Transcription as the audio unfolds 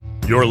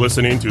You're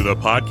listening to the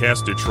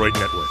Podcast Detroit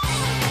Network.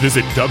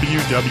 Visit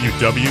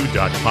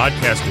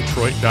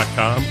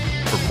www.podcastdetroit.com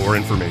for more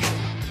information.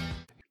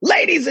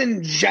 Ladies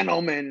and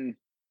gentlemen,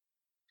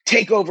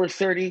 TakeOver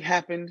 30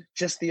 happened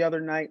just the other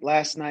night,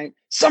 last night.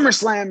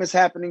 SummerSlam is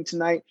happening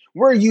tonight.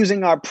 We're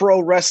using our pro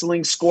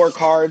wrestling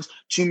scorecards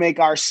to make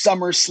our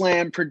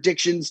SummerSlam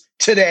predictions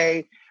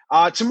today.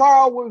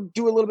 Tomorrow we'll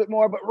do a little bit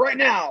more, but right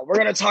now we're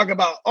going to talk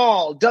about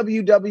all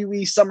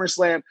WWE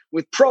SummerSlam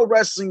with pro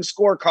wrestling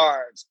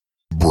scorecards.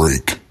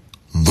 Break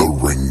the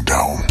ring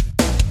down.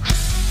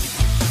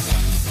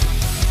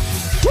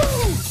 Woo!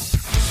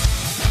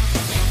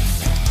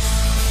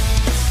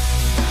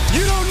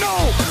 You don't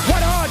know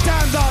what hard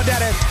times are,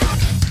 Daddy.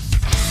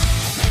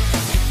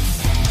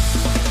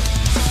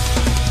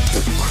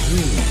 The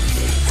cream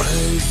will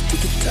rise to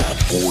the top.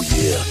 Oh,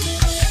 yeah.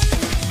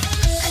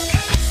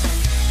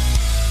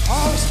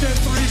 Austin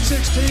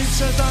 316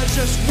 says I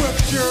just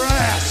whipped your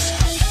ass.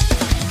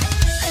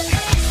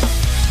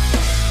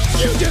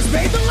 You just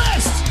made the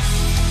list.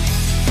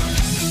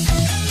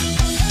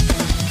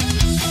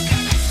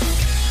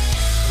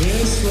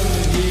 This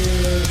right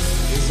here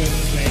is a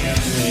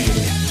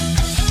family.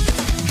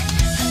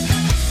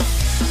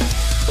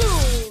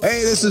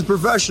 Hey, this is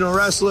professional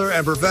wrestler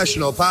and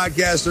professional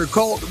podcaster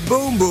Colt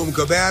Boom Boom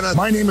Cabana.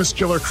 My name is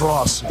Killer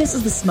Cross. This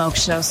is The Smoke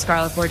Show,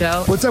 Scarlett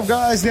Bordeaux. What's up,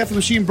 guys? The F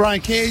Machine,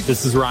 Brian Cage.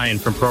 This is Ryan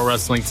from Pro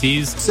Wrestling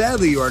Tees.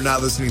 Sadly, you are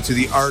not listening to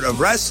The Art of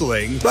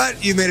Wrestling,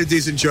 but you made a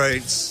decent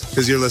choice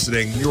because you're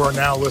listening. You are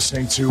now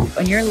listening to...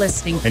 And you're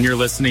listening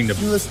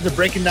to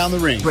Breaking Down the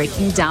Ring.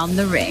 Breaking Down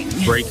the Ring.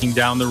 Breaking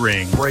Down the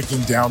Ring.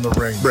 Breaking Down the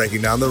Ring.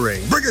 Breaking Down the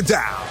Ring. Break it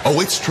down. Oh,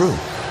 it's true.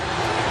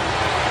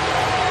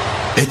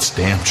 It's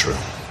damn true.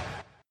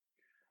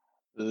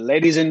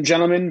 Ladies and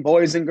gentlemen,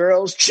 boys and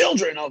girls,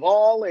 children of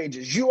all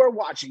ages, you are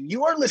watching,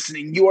 you are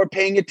listening, you are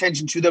paying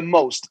attention to the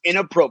most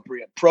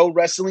inappropriate pro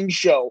wrestling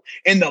show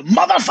in the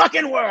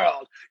motherfucking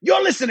world.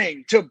 You're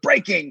listening to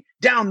Breaking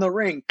Down the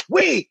Ring.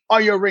 We are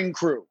your ring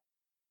crew.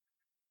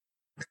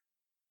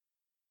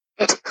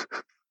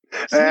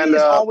 And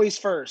is always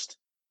first.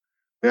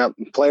 Yep,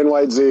 plain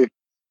white Z.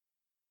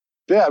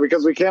 Yeah,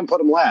 because we can't put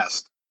him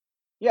last.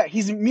 Yeah,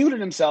 he's muted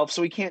himself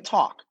so he can't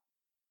talk.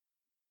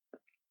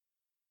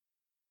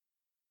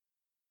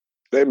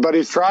 But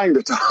he's trying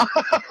to talk.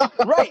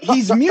 Right,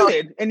 he's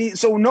muted, and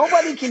so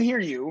nobody can hear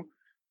you.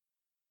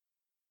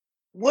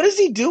 What is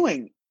he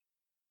doing?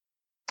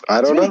 I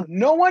don't know.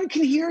 No one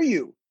can hear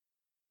you.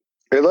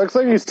 It looks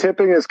like he's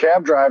tipping his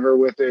cab driver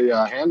with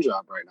a hand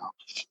job right now.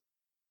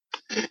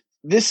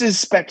 This is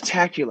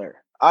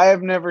spectacular. I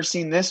have never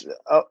seen this.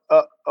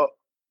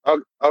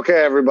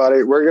 Okay,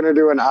 everybody. We're going to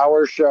do an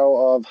hour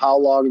show of how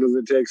long does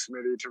it take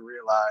Smitty to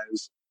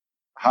realize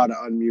how to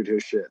unmute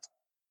his shit.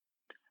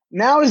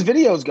 Now his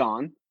video's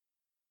gone.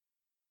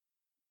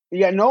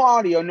 You got no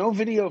audio, no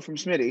video from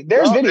Smitty.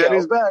 There's video.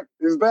 He's back.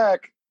 He's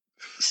back.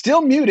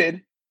 Still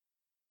muted.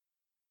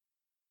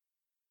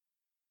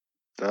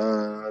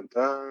 Dun,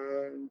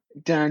 dun.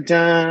 Dun,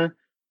 dun.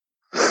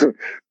 do,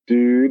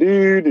 do,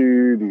 do,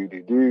 do,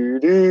 do, do,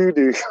 do,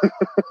 do.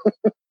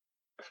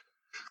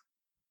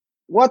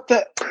 What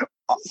the?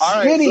 All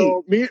right,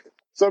 Smitty.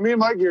 So me and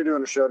Mikey are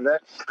doing a show today.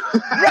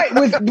 Right,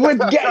 with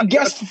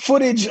guest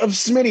footage of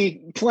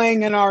Smitty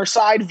playing in our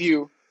side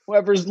view.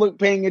 Whoever's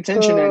paying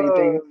attention to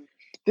anything.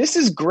 This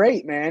is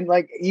great, man.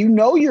 Like,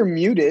 you're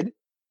muted.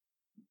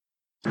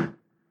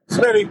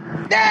 Smitty.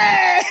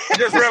 I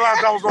just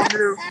realized I was on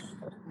mute.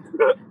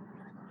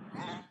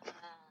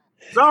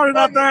 Sorry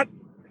about that.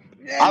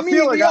 I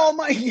feel like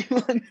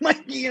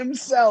Mikey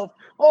himself.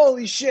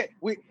 Holy shit.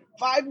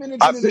 5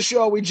 minutes into the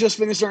show, we just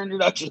finished our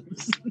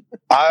introductions.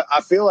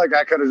 I feel like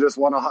I could have just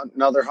won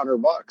another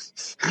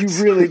 $100. You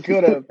really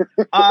could have.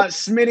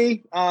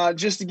 Smitty,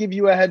 just to give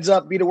you a heads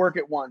up, be to work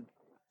at 1.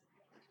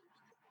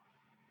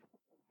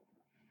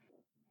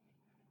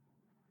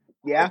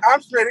 Yeah? I'm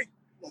Smitty.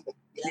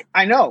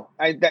 I know.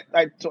 I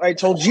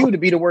told you to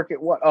be to work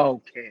at 1.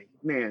 Okay,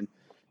 man.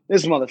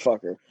 This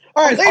motherfucker.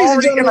 All right, ladies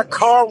and gentlemen. In a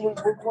car.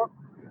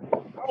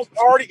 I was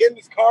already in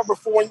this car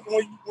before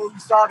when we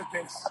started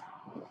this.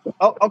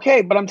 Oh,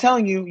 okay, but I'm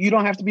telling you, you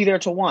don't have to be there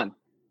till 1.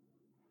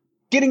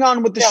 Getting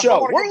on with the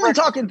show. We're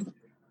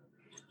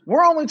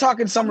only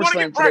talking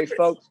SummerSlam today,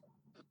 folks.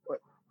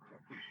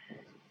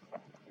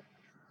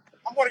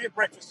 I'm going to get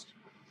breakfast.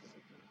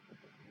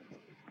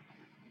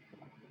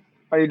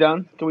 Are you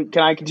done? Can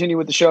I continue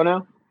with the show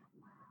now?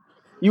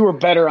 You were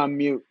better on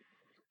mute.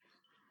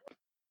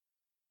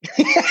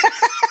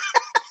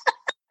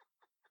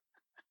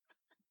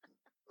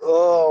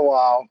 Oh,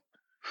 wow.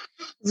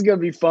 This is going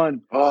to be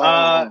fun.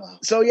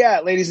 So,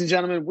 yeah, ladies and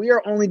gentlemen, we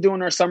are only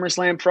doing our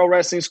SummerSlam Pro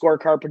Wrestling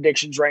Scorecard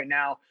predictions right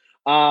now.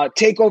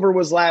 TakeOver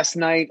was last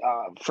night.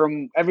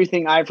 From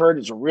everything I've heard,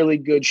 it's a really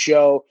good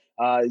show.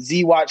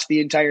 Z watched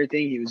the entire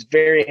thing. He was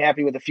very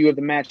happy with a few of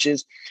the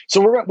matches.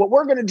 So what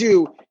we're going to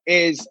do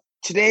is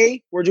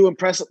today we're doing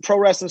Pro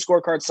Wrestling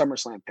Scorecard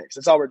SummerSlam picks.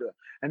 That's all we're doing.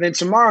 And then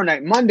tomorrow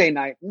night, Monday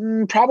night,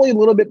 probably a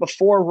little bit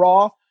before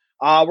Raw,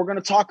 we're going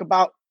to talk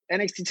about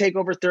NXT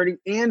TakeOver 30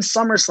 and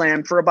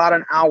SummerSlam for about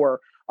an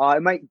hour.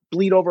 It might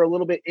bleed over a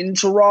little bit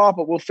into Raw,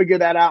 but we'll figure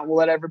that out and we'll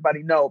let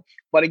everybody know.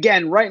 But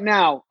again, right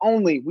now,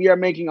 only we are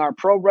making our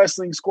pro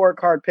wrestling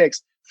scorecard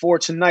picks for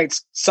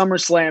tonight's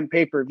SummerSlam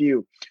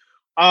pay-per-view.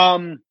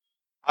 I'm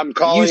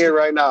calling it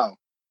right now.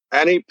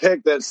 Any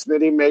pick that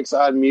Smitty makes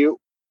on mute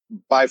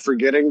by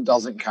forgetting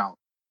doesn't count.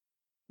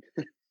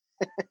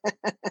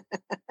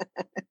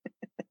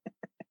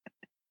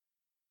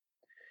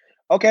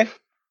 Okay.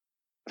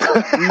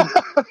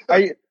 Are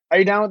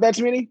you down with that,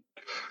 Smitty?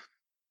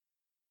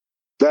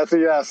 That's a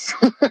yes.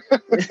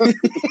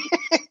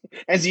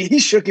 As he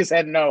shook his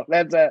head no.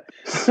 That's a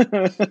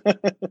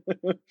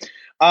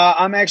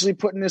I'm actually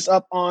putting this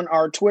up on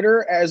our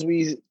Twitter as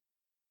we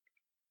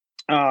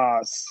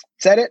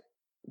said it.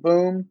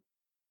 Boom.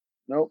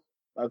 Nope.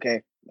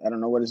 Okay. I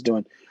don't know what it's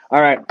doing.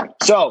 All right.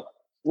 So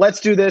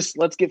let's do this.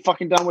 Let's get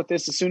fucking done with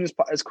this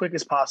as quick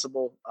as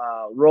possible.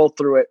 Roll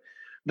through it.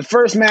 The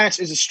first match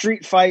is a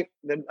street fight.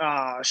 The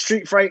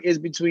street fight is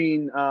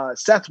between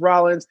Seth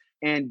Rollins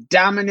and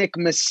Dominic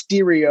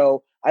Mysterio.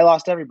 I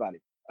lost everybody.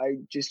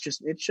 It's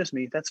just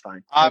me. That's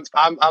fine.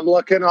 I'm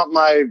looking up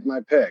my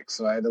pick,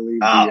 so I had to leave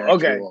the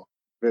actual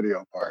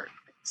video part.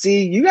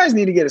 See, you guys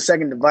need to get a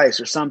second device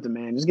or something,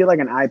 man. Just get like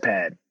an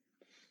iPad.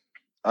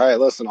 All right,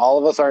 listen. All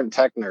of us aren't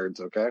tech nerds,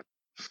 okay?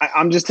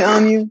 I'm just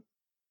telling you,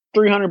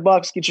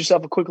 $300. Get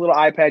yourself a quick little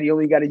iPad. You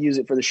only got to use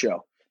it for the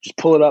show. Just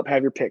pull it up,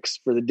 have your picks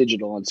for the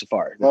digital on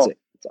Safari. That's it.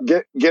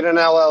 Get an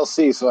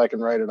LLC so I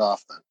can write it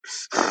off then.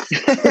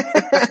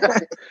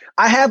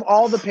 I have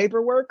all the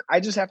paperwork. I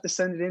just have to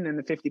send it in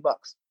the $50.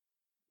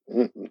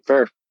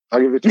 Fair.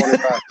 I'll give you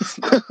 25.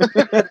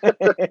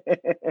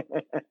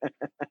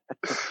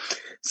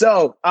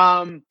 So,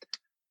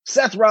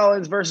 Seth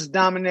Rollins versus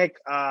Dominic.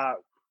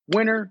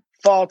 Winner,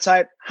 fall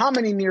type. How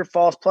many near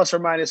falls, plus or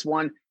minus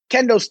one?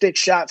 Kendo stick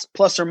shots,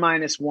 plus or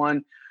minus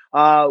one.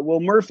 Will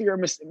Murphy or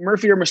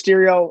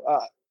Mysterio,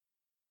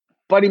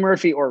 Buddy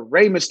Murphy or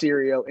Rey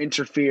Mysterio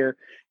interfere?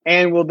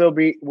 And will there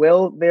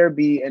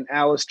be an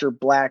Aleister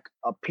Black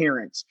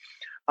appearance?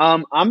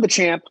 I'm the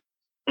champ,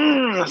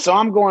 so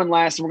I'm going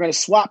last. And we're going to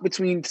swap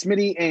between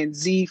Smitty and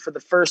Z for the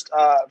first.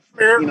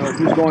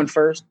 Who's going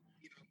first?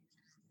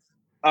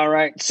 All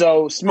right,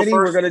 so Smitty,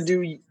 we're going to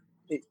do.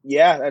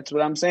 Yeah, that's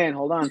what I'm saying.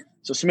 Hold on.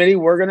 So Smitty,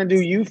 we're going to do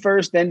you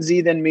first, then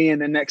Z, then me,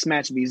 and the next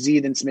match will be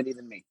Z, then Smitty,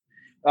 then me.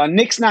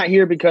 Nick's not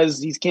here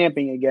because he's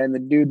camping again. The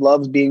dude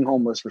loves being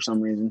homeless for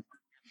some reason.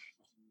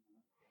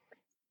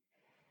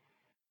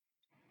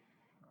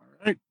 All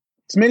right.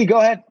 Smitty, go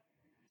ahead.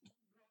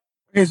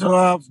 Okay, so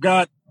I've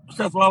got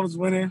Seth Rollins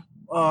winning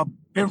by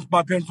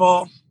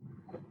pinfall.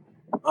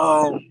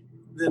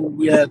 Then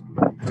we had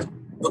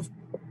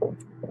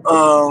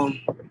the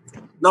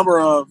number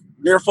of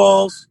near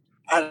falls.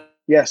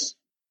 Yes.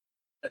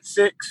 At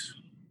 6.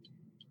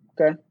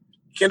 Okay.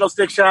 Kendo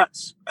stick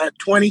shots at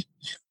 20.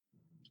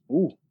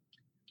 Ooh.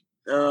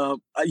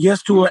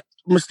 Yes to a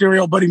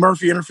Mysterio Buddy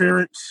Murphy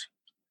interference,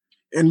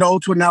 and no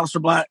to an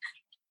Aleister Black.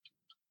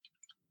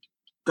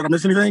 Did I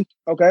miss anything?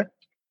 Okay.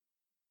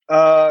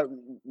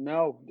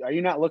 No. Are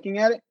you not looking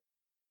at it?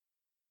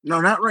 No,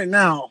 not right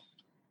now.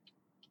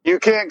 You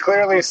can't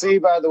clearly see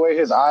by the way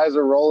his eyes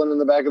are rolling in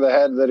the back of the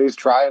head that he's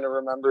trying to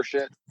remember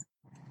shit.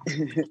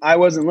 I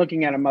wasn't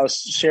looking at him. I was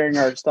sharing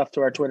our stuff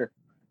to our Twitter.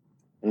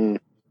 Mm.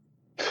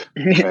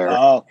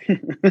 Oh.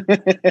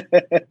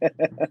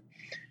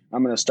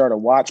 I'm going to start a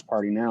watch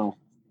party now.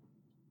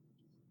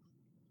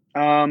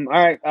 All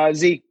right,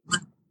 Z.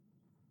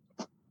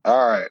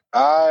 All right.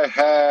 I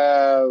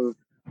have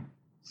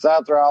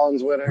Seth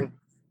Rollins winning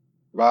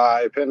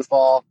by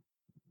pinfall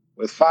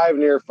with 5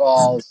 near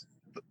falls,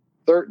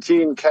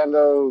 13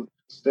 kendo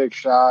stick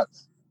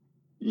shots,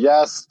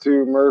 yes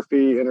to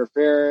Murphy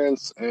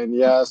interference, and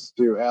yes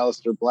to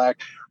Aleister Black.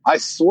 I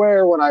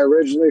swear when I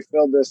originally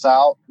filled this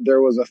out,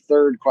 there was a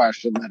third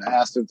question that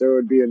asked if there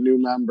would be a new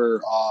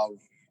member of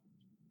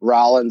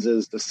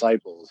Rollins'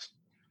 disciples.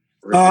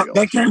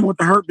 That came with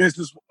the Hurt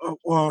Business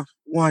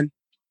one.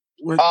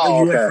 With the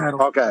US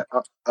title.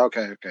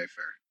 Okay, fair.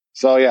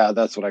 So, yeah,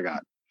 that's what I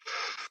got.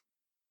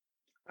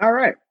 All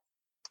right.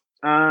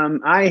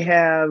 I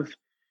have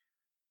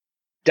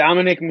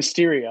Dominic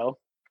Mysterio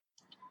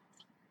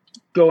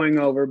going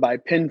over by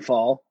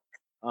pinfall,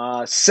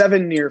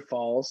 7 near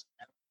falls.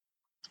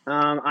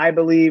 I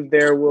believe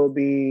there will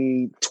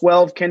be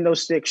 12 kendo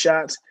stick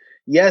shots.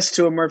 Yes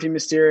to a Murphy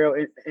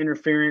Mysterio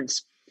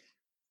interference.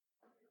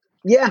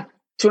 Yeah,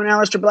 to an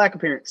Aleister Black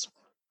appearance.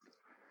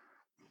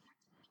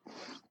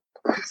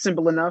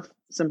 Simple enough.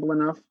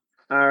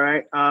 All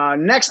right.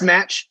 Next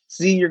match,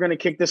 Z, you're going to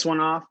kick this one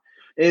off,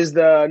 is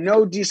the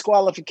no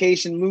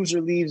disqualification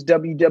loser leaves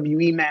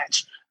WWE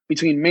match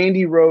between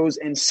Mandy Rose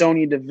and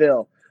Sonya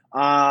Deville.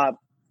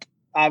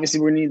 Obviously,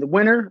 we're going to need the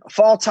winner, a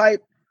fall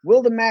type.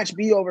 Will the match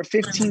be over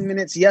 15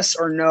 minutes, yes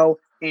or no?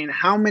 And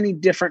how many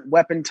different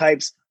weapon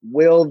types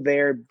will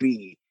there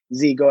be?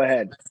 Z, go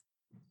ahead.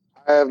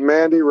 I have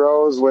Mandy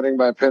Rose winning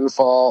by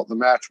pinfall. The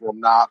match will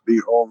not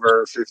be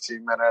over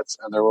 15 minutes,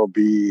 and there will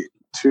be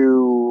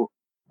 2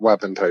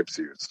 weapon types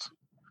used.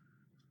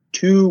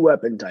 2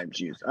 weapon types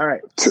used. All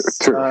right.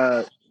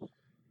 Two.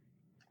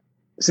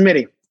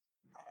 Smitty.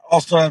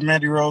 Also have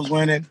Mandy Rose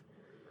winning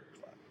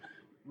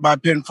by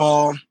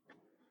pinfall.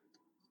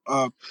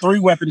 3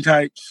 weapon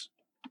types.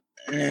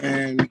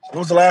 And what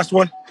was the last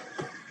one?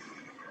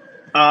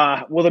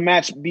 Will the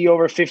match be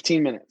over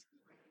 15 minutes?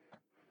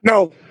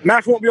 No,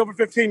 match won't be over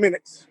 15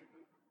 minutes.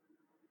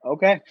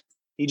 Okay.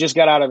 He just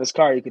got out of his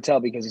car. You could tell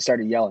because he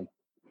started yelling.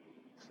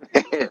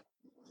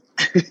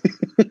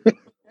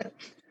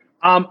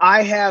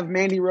 I have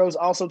Mandy Rose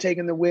also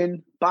taking the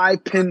win by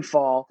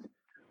pinfall.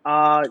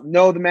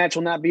 No, the match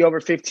will not be over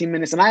 15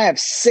 minutes. And I have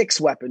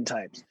 6 weapon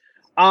types.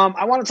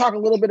 I want to talk a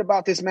little bit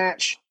about this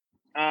match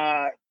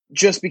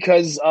just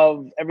because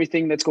of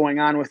everything that's going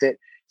on with it.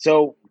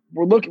 So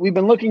we've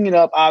been looking it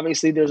up.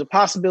 Obviously, there's a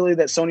possibility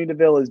that Sonya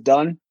Deville is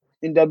done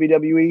in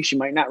WWE. She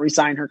might not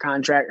re-sign her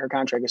contract. Her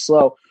contract is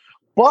slow.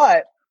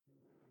 But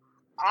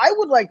I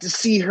would like to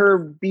see her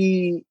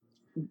be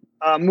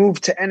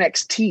moved to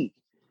NXT.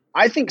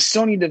 I think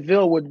Sonya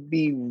Deville would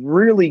be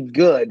really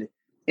good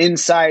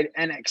inside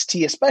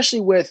NXT,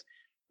 especially with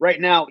right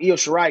now Io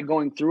Shirai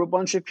going through a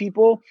bunch of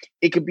people.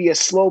 It could be a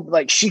slow,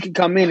 like she could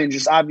come in and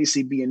just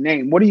obviously be a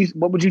name. What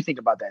would you think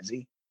about that,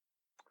 Z?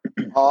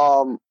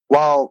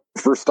 Well,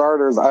 for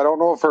starters, I don't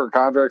know if her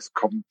contract's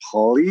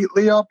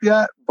completely up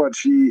yet, but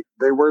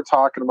they were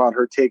talking about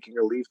her taking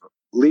a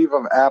leave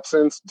of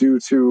absence due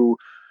to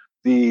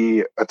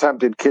the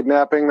attempted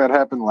kidnapping that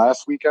happened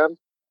last weekend.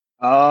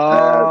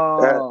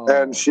 Oh,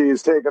 and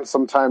she's taken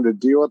some time to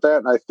deal with that.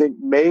 And I think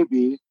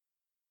maybe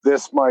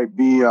this might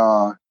be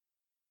out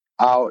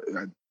of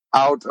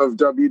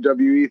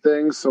WWE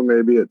things, so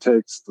maybe it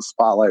takes the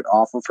spotlight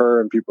off of her,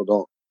 and people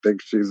don't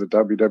think she's a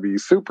WWE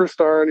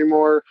superstar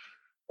anymore.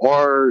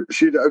 Or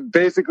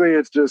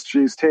it's just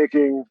she's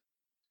taking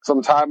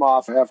some time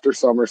off after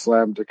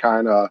SummerSlam to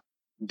kind of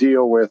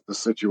deal with the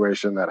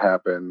situation that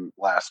happened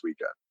last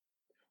weekend.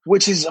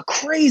 Which is a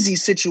crazy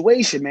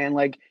situation, man.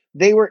 Like,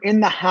 they were in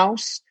the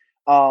house.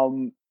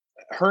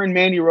 Her and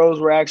Mandy Rose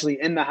were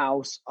actually in the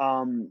house.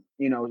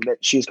 That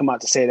she's come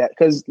out to say that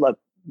because, look,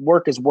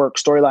 work is work,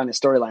 storyline is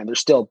storyline. They're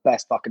still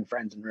best fucking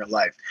friends in real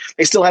life.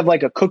 They still have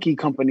like a cookie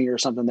company or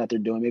something that they're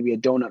doing, maybe a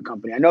donut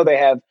company. I know they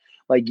have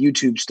like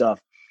YouTube stuff.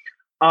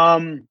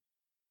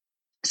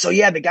 So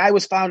yeah, the guy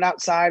was found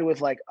outside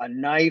with like a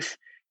knife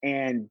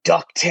and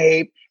duct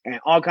tape and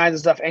all kinds of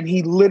stuff. And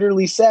he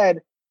literally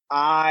said,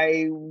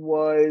 I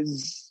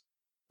was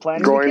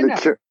planning to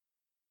kidnap her.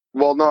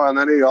 Well, no, and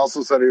then he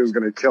also said he was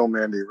going to kill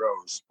Mandy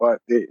Rose.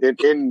 But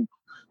in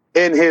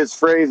his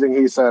phrasing,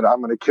 he said, I'm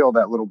going to kill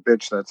that little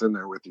bitch that's in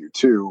there with you,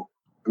 too.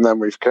 And then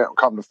we've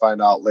come to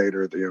find out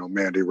later that,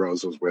 Mandy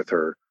Rose was with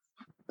her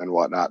and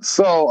whatnot.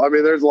 So, I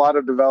mean, there's a lot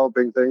of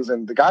developing things.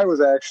 And the guy was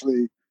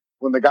actually,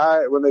 when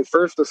they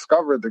first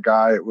discovered the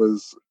guy, it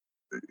was,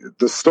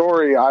 the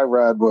story I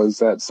read was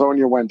that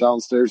Sonya went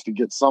downstairs to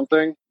get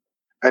something,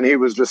 and he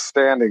was just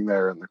standing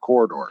there in the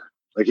corridor.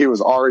 Like, he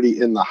was already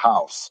in the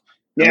house.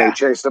 And they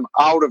chased him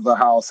out of the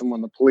house, and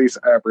when the police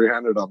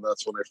apprehended him,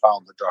 that's when they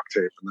found the duct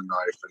tape and the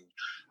knife and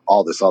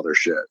all this other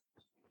shit.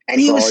 And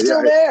he was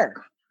still there.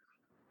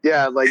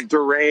 Yeah, like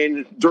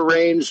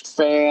deranged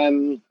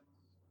fan,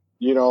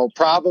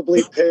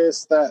 probably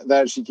pissed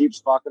that she keeps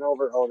fucking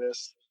over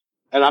Otis.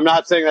 And I'm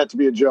not saying that to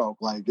be a joke.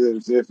 Like,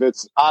 if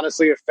it's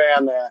honestly a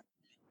fan that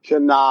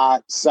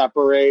cannot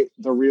separate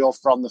the real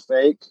from the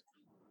fake,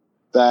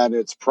 then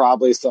it's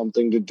probably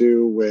something to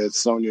do with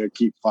Sonya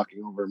keep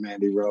fucking over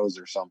Mandy Rose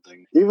or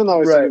something. Even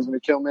though he said he was going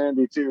to kill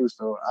Mandy too.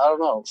 So I don't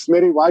know.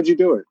 Smitty, why'd you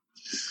do it?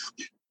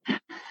 I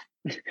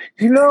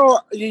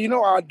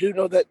do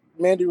know that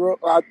Mandy Rose.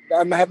 I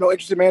have no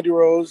interest in Mandy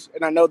Rose,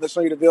 and I know that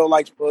Sonya Deville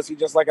likes pussy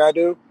just like I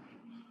do.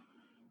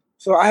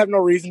 So I have no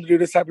reason to do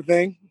this type of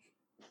thing.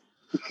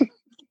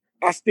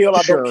 I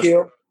don't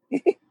kill.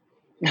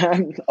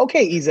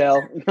 Okay,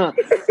 Ezel.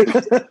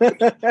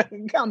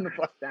 Calm the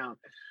fuck down.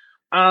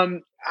 I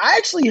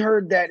actually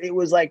heard that it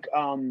was like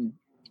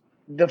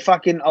the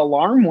fucking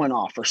alarm went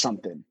off or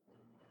something.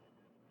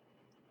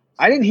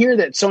 I didn't hear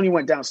that Sonya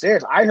went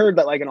downstairs. I heard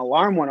that like an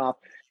alarm went off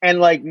and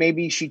like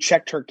maybe she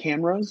checked her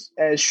cameras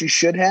as she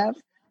should have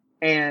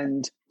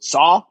and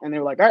saw, and they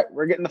were like, all right,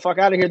 we're getting the fuck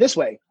out of here this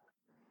way.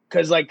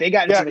 Cause like they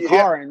got into the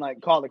car and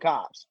like called the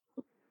cops.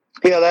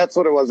 Yeah, that's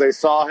what it was. They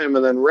saw him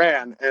and then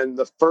ran. And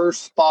the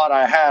first thought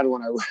I had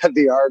when I read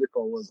the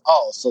article was,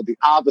 so the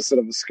opposite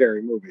of a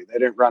scary movie. They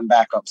didn't run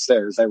back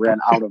upstairs. They ran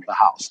out of the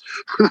house.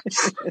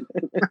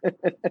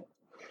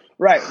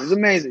 Right. It was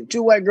amazing.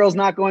 2 white girls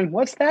not going,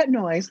 what's that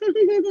noise?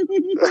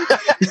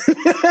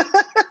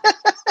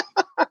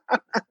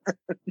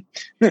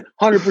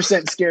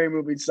 100% scary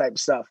movie type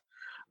stuff.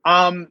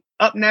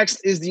 Up next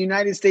is the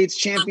United States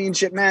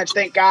Championship match.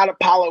 Thank God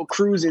Apollo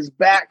Crews is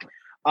back.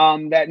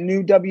 That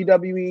new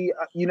WWE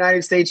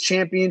United States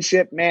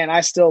Championship, man,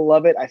 I still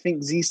love it. I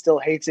think Z still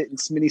hates it, and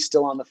Smitty's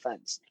still on the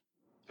fence.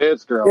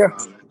 It's growing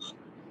on me.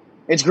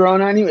 It's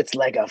growing on you? It's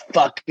like a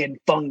fucking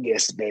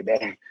fungus,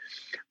 baby.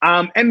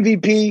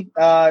 MVP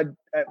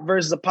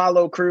versus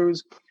Apollo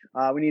Crews.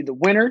 We need the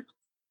winner.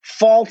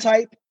 Fall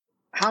type.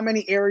 How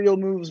many aerial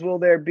moves will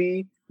there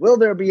be? Will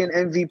there be an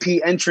MVP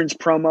entrance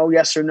promo?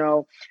 Yes or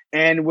no?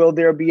 And will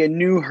there be a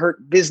new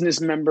Hurt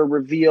Business member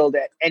revealed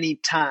at any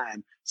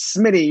time?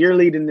 Smitty, you're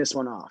leading this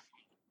one off.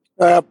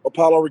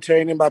 Apollo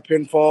retaining by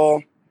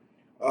pinfall.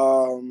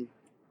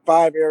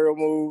 5 aerial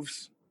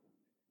moves.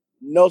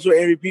 No to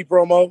an MVP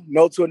promo.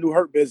 No to a new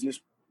Hurt Business.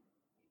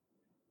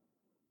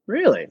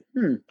 Really?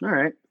 All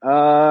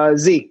right.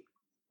 Z.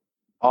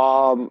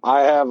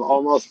 I have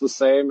almost the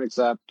same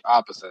except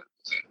opposite.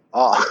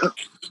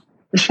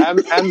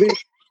 MVP.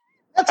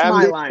 That's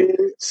my line.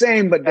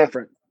 Same but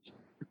different.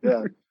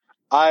 Yeah.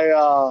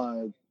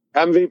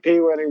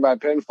 MVP winning by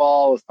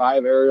pinfall with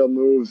 5 aerial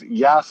moves.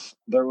 Yes,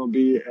 there will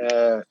be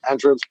an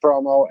entrance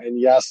promo, and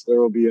yes, there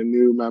will be a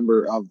new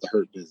member of the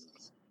Hurt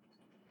Business.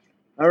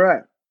 All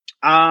right.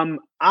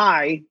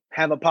 I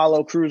have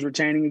Apollo Crews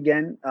retaining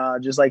again,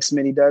 just like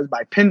Smitty does,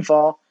 by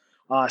pinfall.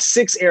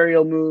 6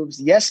 aerial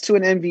moves. Yes to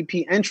an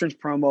MVP entrance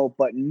promo,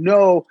 but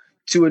no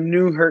to a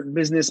new Hurt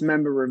Business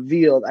member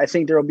revealed. I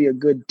think there will be a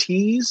good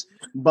tease,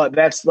 but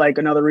that's like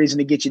another reason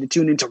to get you to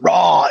tune into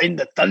Raw in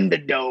the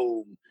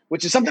Thunderdome,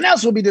 which is something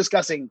else we'll be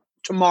discussing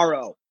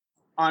tomorrow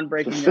on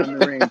Breaking Down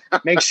the Ring.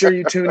 Make sure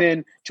you tune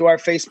in to our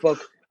Facebook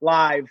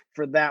Live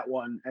for that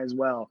one as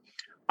well.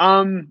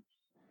 Smitty,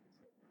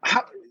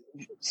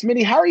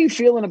 how are you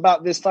feeling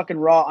about this fucking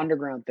Raw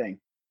Underground thing?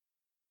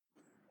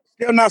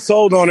 Still not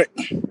sold on it.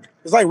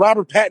 It's like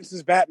Robert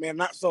Pattinson's Batman,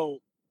 not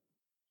sold.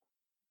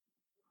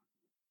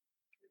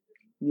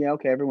 Yeah,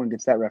 okay, everyone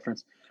gets that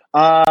reference.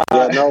 No,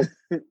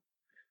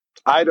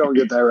 I don't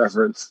get that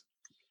reference.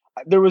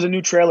 There was a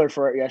new trailer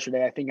for it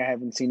yesterday. I think I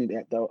haven't seen it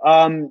yet, though.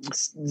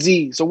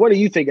 Z, so what are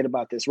you thinking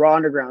about this? Raw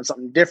Underground,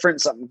 something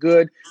different, something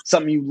good,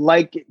 something you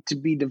like it to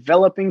be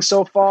developing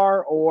so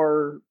far,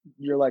 or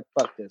you're like,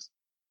 fuck this?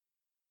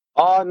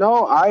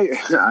 No, I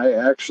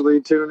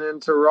actually tune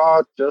into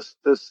Raw just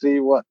to see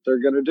what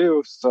they're going to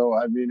do. So,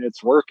 I mean,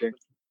 it's working.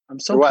 I'm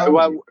so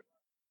proud.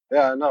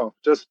 Yeah, no,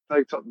 just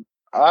like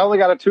I only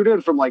got to tune in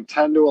from like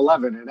 10 to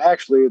 11, and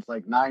actually it's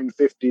like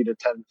 9:50 to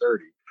 10:30.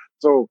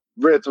 So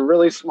it's a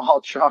really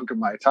small chunk of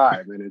my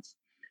time, and it's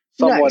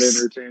somewhat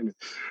entertaining.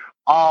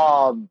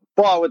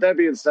 But with that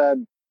being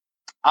said,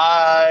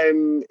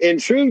 I'm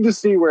intrigued to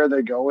see where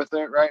they go with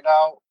it right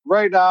now.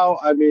 Right now,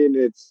 I mean,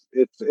 it's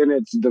in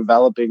its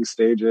developing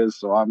stages,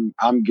 so I'm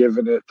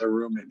giving it the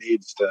room it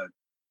needs to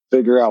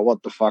figure out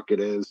what the fuck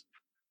it is.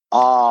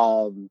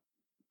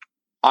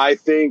 I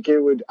think it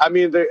would. I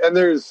mean,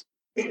 there's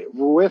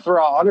with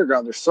Raw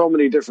Underground, there's so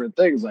many different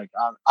things. Like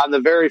on the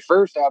very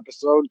first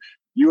episode,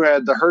 you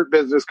had the Hurt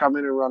Business come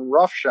in and run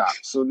roughshod.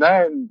 So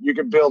then you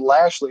can build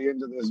Lashley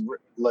into this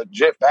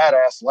legit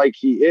badass like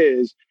he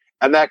is,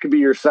 and that could be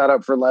your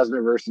setup for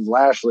Lesnar versus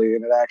Lashley,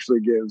 and it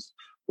actually gives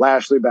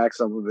Lashley back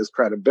some of his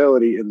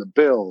credibility in the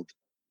build.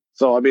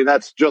 So, I mean,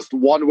 that's just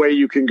one way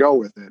you can go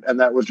with it, and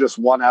that was just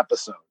one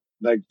episode.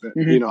 Like,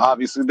 you know,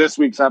 obviously this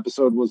week's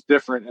episode was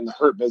different, and the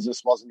Hurt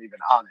Business wasn't even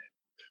on it.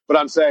 But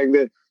I'm saying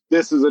that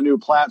this is a new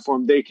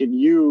platform they can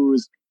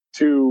use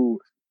to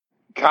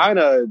kind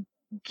of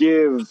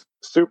give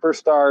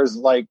superstars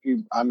like,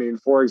 I mean,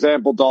 for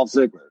example, Dolph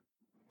Ziggler.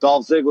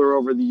 Dolph Ziggler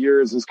over the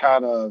years is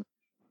kind of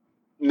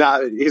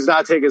he's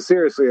not taken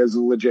seriously as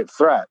a legit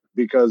threat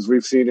because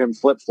we've seen him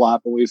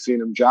flip-flop and we've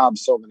seen him job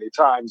so many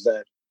times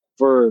that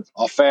for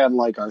a fan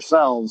like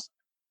ourselves,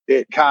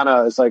 it kind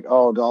of is like,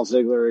 oh, Dolph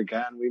Ziggler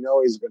again, we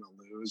know he's going to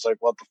lose. Like,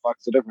 what the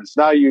fuck's the difference?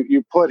 Now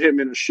you put him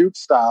in a shoot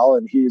style,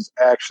 and he's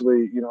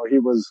actually, you know, he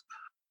was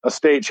a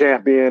state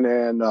champion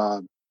and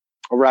a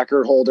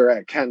record holder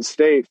at Kent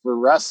State for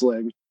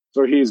wrestling.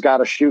 So he's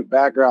got a shoot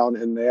background,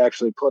 and they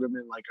actually put him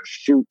in like a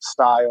shoot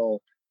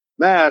style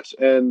match,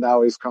 and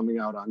now he's coming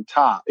out on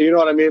top. You know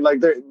what I mean?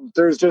 Like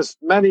there's just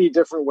many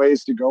different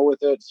ways to go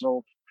with it.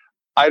 So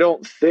I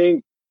don't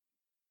think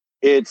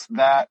it's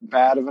that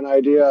bad of an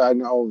idea. I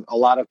know a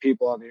lot of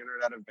people on the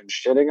internet have been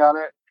shitting on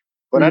it,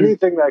 but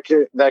anything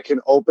that can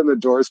open the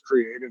doors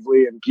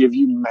creatively and give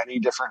you many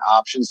different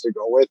options to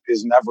go with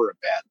is never a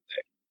bad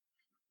thing.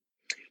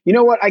 You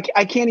know what?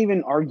 I can't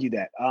even argue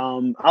that.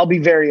 I'll be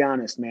very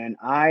honest, man.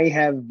 I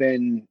have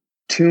been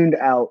tuned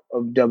out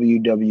of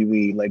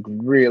WWE like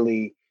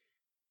really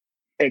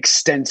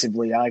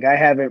extensively. Like I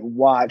haven't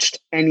watched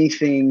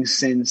anything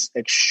since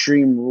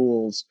Extreme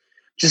Rules.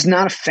 Just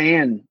not a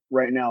fan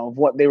right now of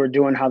what they were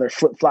doing, how they're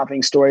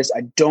flip-flopping stories.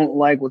 I don't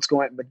like what's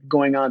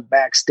going on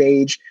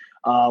backstage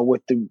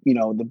with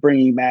the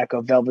bringing back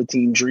of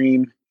Velveteen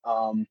Dream.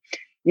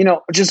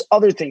 Just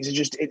other things.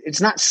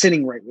 It's not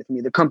sitting right with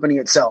me, the company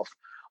itself.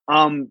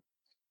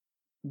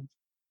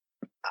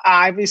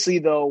 Obviously,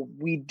 though,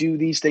 we do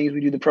these things.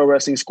 We do the pro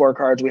wrestling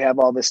scorecards. We have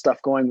all this stuff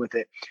going with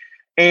it.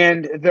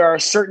 And there are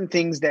certain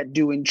things that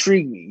do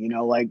intrigue me. You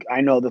know, like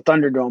I know the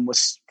Thunderdome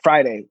was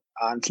Friday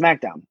on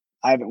SmackDown.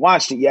 I haven't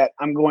watched it yet.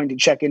 I'm going to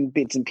check in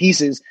bits and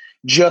pieces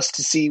just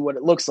to see what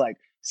it looks like.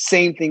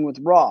 Same thing with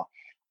Raw.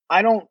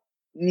 I don't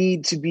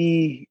need to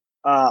be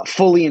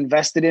fully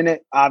invested in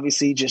it.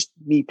 Obviously, just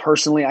me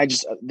personally,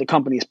 the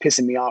company is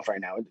pissing me off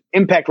right now.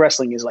 Impact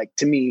Wrestling is like,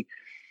 to me,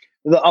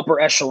 the upper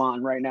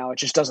echelon right now. It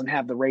just doesn't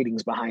have the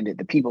ratings behind it,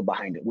 the people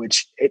behind it,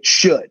 which it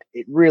should.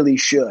 It really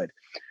should.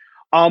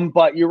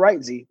 But you're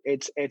right, Z.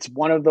 It's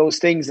one of those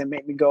things that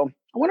make me go,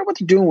 I wonder what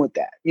they're doing with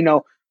that.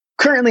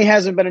 Currently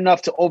hasn't been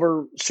enough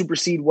to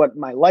supersede what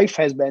my life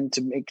has been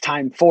to make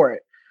time for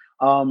it.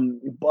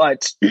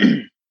 But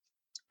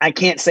I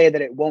can't say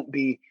that it won't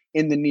be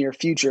in the near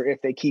future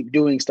if they keep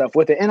doing stuff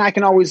with it. And I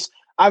can always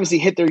obviously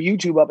hit their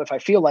YouTube up if I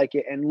feel like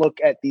it and look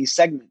at these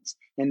segments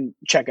and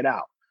check it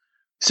out.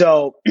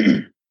 So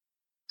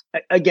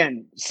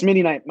again,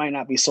 Smitty might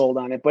not be sold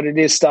on it, but it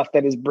is stuff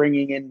that is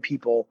bringing in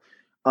people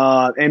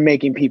and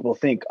making people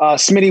think.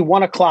 Smitty,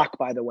 1 o'clock,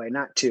 by the way,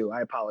 not 2.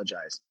 I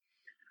apologize.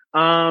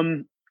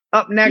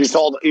 Up next,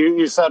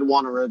 you said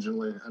 1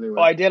 originally.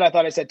 Anyway, I did. I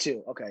thought I said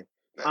 2. Okay.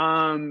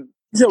 You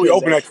said we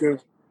open at 2.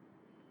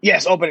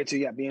 Yes, open at 2.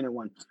 Yeah, being at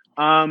 1.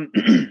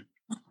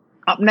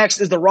 Up next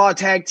is the Raw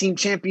Tag Team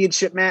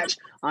Championship match: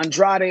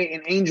 Andrade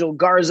and Angel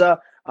Garza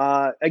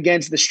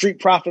against the Street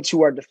Profits,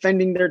 who are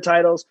defending their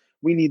titles.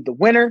 We need the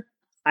winner.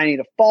 I need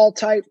a fall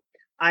type.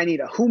 I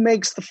need a who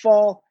makes the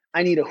fall.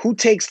 I need a who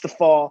takes the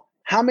fall.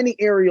 How many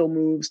aerial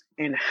moves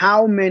and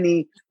how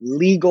many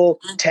legal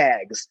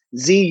tags?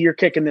 Z, you're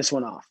kicking this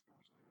one off.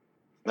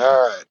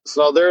 All right.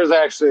 So there's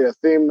actually a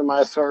theme to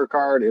my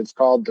scorecard. It's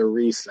called the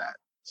reset.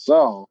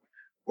 So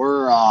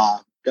we're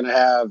going to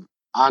have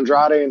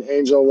Andrade and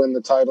Angel win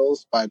the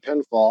titles by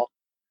pinfall.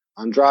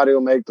 Andrade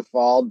will make the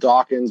fall.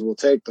 Dawkins will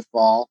take the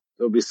fall.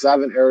 There'll be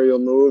 7 aerial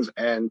moves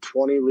and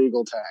 20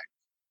 legal tags.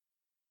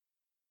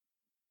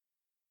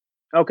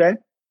 Okay.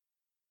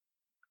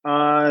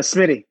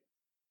 Smitty.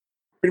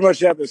 Pretty much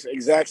have this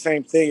exact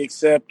same thing,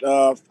 except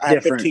I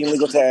have 15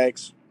 legal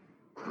tags.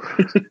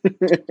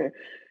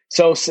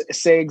 So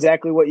say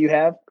exactly what you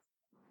have.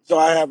 So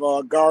I have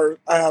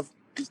I have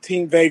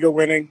Team Vega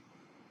winning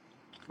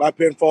by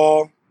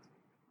pinfall.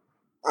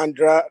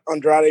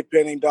 Andrade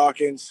pinning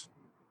Dawkins.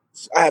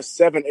 I have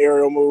 7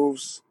 aerial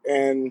moves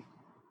and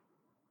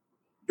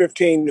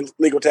 15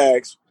 legal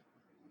tags.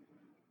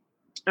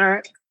 All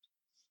right.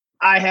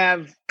 I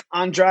have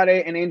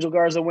Andrade and Angel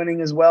Garza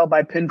winning as well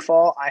by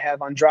pinfall. I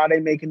have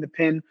Andrade making the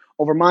pin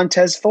over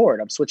Montez Ford.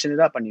 I'm switching it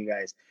up on you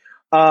guys.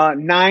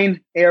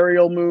 9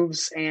 aerial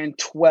moves and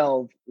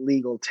 12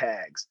 legal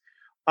tags.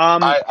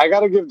 I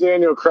got to give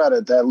Daniel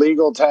credit that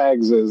legal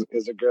tags is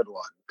a good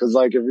one, because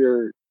like if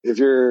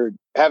you're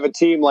have a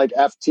team like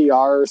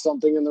FTR or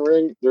something in the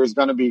ring, there's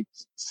going to be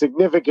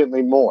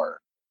significantly more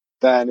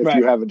than if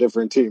you have a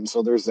different team.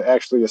 So there's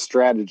actually a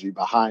strategy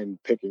behind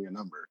picking a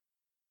number.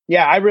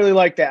 Yeah, I really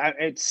like that.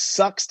 It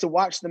sucks to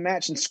watch the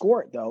match and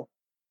score it, though.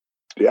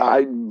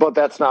 Yeah, but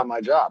that's not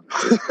my job.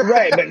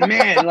 Right, but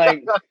man,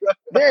 like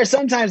there are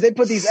sometimes they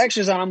put these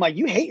extras on. I'm like,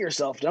 you hate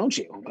yourself, don't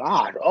you?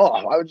 God,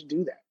 why would you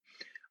do that?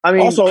 I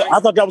mean, also, I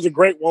thought that was a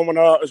great one when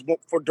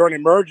during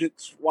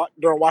Emergence,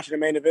 during watching the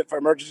main event for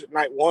Emergence at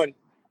Night 1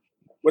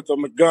 with the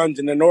McGuns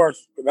in the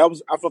North. I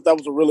thought that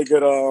was a really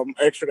good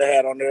extra they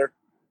had on there.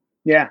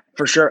 Yeah,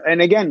 for sure. And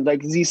again,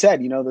 like Z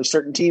said, there's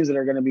certain teams that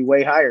are going to be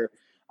way higher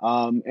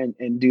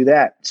and do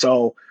that.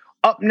 So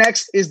up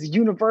next is the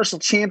Universal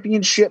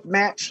Championship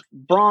match.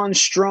 Braun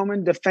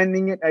Strowman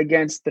defending it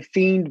against the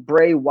Fiend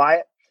Bray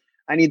Wyatt.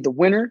 I need the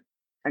winner.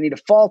 I need a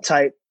fall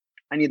type.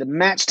 I need the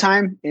match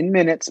time in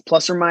minutes,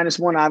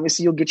 +or-1.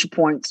 Obviously, you'll get your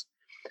points.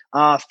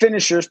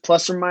 Finishers,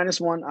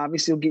 +or-1.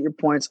 Obviously, you'll get your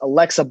points.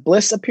 Alexa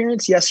Bliss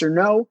appearance, yes or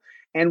no?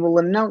 And will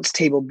announce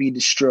table be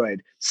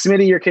destroyed?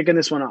 Smitty, you're kicking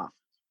this one off.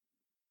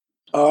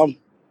 I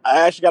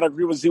actually got to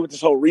agree with Z with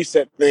this whole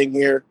reset thing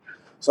here.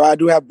 So I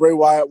do have Bray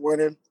Wyatt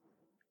winning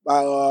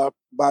by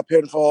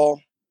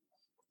pinfall.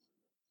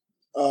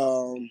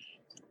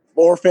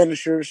 4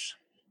 finishers.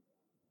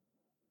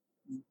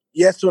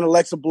 Yes to an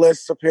Alexa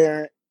Bliss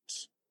appearance.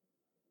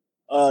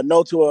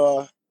 No to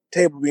a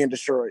table being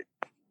destroyed.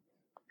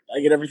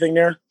 I get everything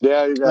there?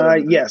 Yeah, you got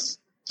it. Yes.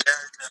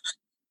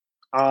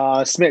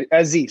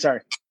 Smitty, Z,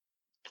 sorry.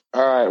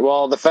 All right.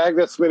 Well, the fact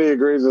that Smitty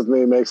agrees with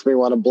me makes me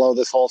want to blow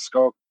this whole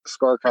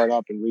scorecard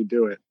up and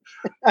redo it.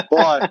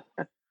 But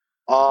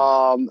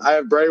I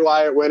have Bray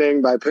Wyatt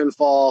winning by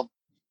pinfall.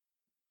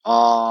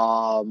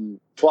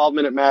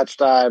 12-minute match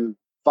time,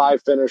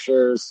 5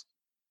 finishers.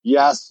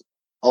 Yes,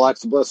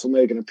 Alexa Bliss will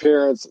make an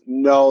appearance.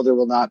 No, there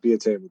will not be a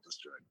table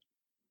destroyed.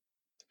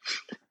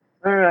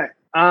 All right.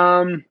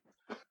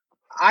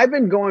 I've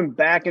been going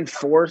back and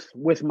forth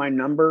with my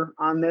number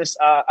on this.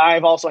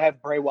 I've also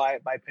have Bray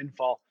Wyatt by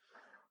pinfall.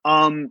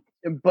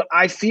 But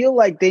I feel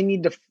like they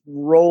need to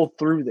roll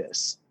through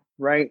this,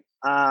 right?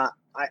 I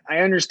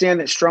understand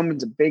that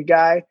Strowman's a big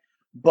guy,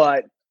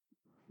 but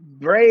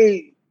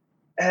Bray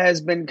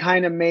has been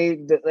kind of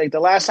made like the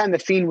last time the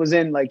Fiend was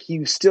in, like he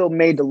was still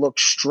made to look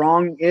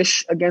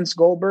strong-ish against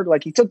Goldberg.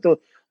 Like he took the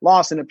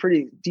loss in a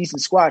pretty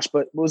decent squash,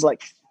 but it was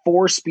like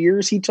 4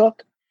 spears he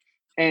took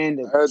and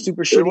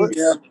super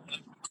shitty.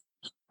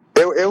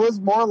 It was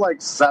more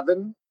like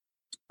 7.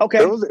 Okay.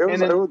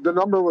 The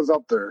number was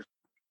up there.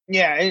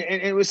 Yeah,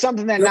 and it was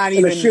something that not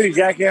even a shitty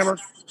jackhammer.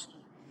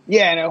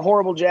 Yeah, and a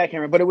horrible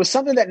jackhammer, but it was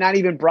something that not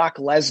even Brock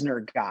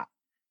Lesnar got,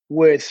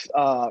 with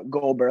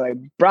Goldberg. Like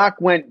Brock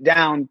went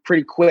down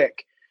pretty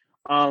quick,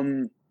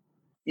 and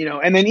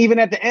then even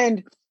at the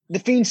end, the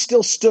Fiend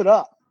still stood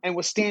up and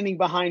was standing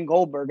behind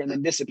Goldberg and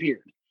then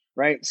disappeared.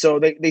 Right, so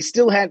they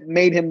still had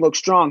made him look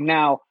strong.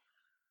 Now,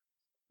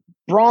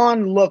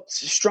 Braun looked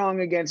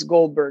strong against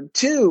Goldberg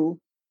too,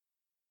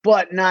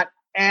 but not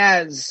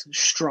as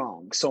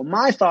strong. So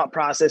my thought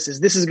process is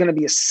this is going to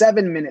be a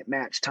 7-minute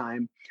match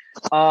time.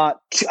 I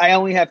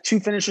only have 2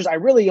 finishers. I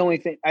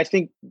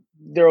think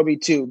there will be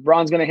 2.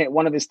 Braun's going to hit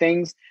one of his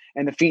things,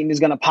 and the Fiend is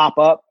going to pop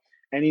up,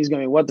 and he's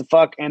going to be, what the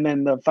fuck? And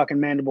then the fucking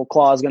mandible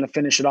claw is going to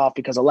finish it off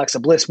because Alexa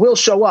Bliss will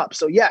show up.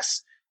 So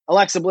yes,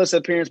 Alexa Bliss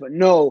appearance, but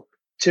no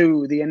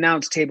to the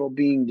announce table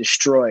being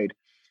destroyed.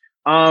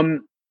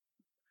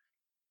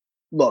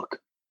 Look,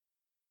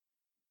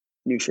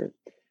 new shirt.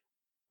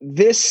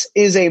 This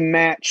is a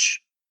match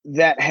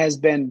that has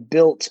been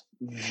built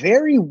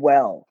very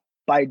well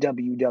by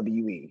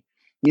WWE.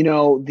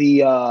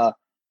 The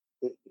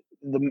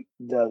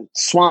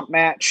swamp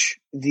match,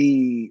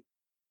 the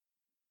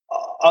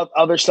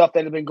other stuff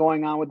that have been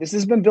going on with this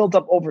has been built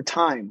up over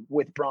time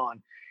with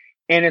Braun.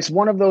 And it's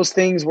one of those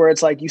things where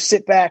it's like you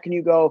sit back and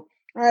you go,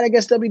 all right, I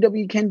guess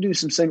WWE can do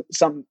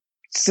some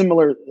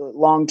similar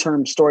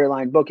long-term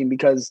storyline booking,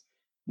 because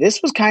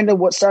this was kind of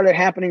what started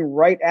happening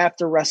right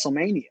after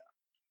WrestleMania.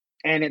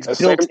 And it's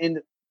built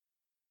in.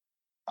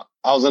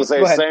 I was going to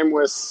say same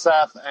with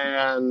Seth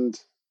and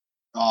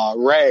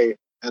Ray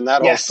and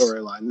that whole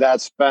storyline.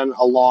 That's been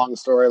a long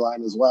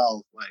storyline as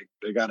well. Like,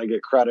 they got to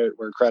get credit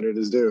where credit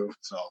is due.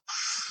 So,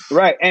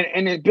 right,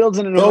 and it builds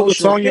in an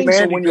emotional thing.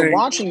 So when you're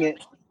watching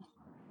it,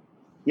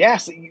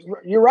 yes,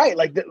 you're right.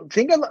 Like,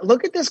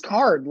 look at this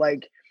card.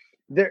 Like,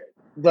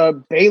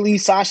 the Bayley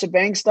Sasha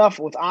Banks stuff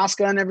with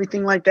Asuka and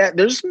everything like that.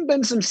 There's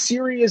been some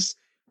serious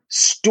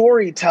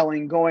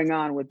storytelling going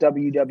on with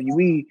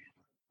WWE.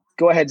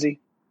 Go ahead, Z.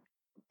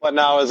 But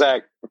now is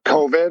that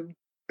COVID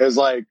is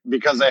like,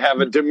 because they have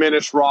a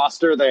diminished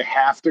roster, they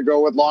have to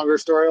go with longer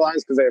storylines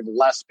because they have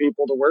less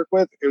people to work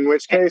with, in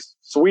which case,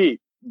 sweet.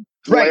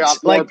 Lay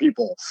off more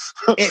people.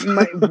 It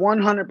might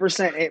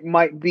 100%. It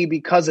might be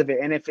because of it.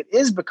 And if it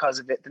is because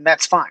of it, then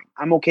that's fine.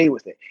 I'm okay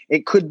with it.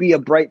 It could be a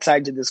bright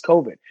side to this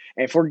COVID.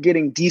 And if we're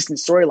getting decent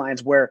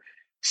storylines where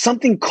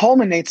something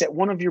culminates at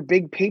one of your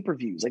big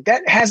pay-per-views, like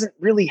that hasn't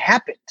really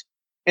happened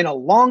in a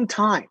long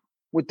time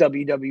with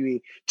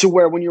WWE, to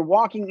where when you're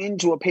walking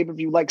into a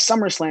pay-per-view like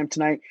SummerSlam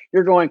tonight,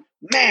 you're going,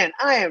 man,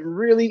 I am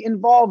really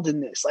involved in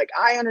this. Like,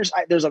 I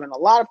understand. There's been a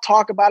lot of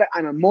talk about it.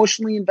 I'm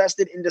emotionally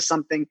invested into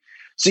something.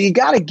 So you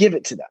got to give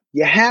it to them.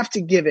 You have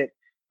to give it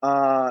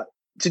to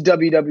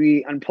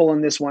WWE on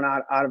pulling this one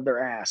out of their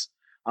ass.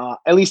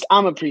 At least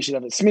I'm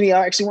appreciative of it. Smitty,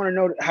 I actually want to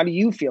know, how do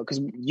you feel? Because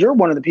you're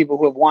one of the people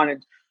who have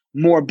wanted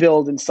more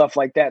build and stuff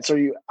like that. So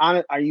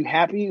are you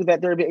happy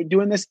that they're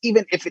doing this,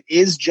 even if it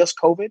is just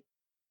COVID?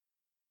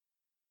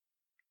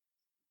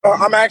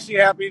 I'm actually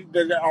happy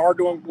that they are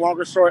doing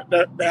longer story.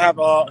 That they have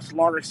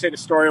longer set of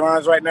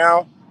storylines right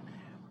now.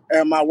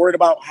 Am I worried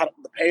about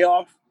the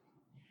payoff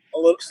a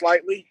little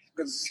slightly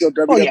because it's still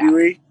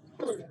WWE?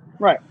 Oh, yeah.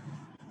 Right.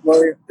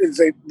 But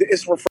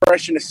it's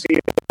refreshing to see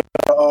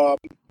a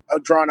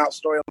drawn out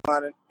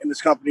storyline in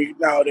this company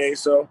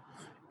nowadays. So,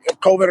 if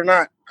COVID or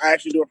not, I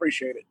actually do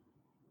appreciate it.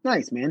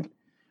 Nice, man.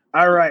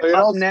 All right.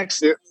 Up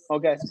next.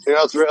 Okay. You know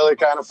what's really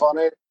kind of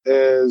funny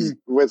is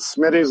with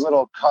Smitty's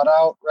little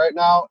cutout right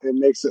now, it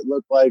makes it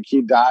look like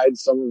he dyed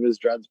some of his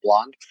dreads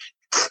blonde.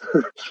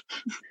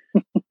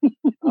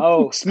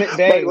 Oh, Smith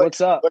Bay, what's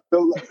up?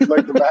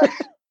 Like the back.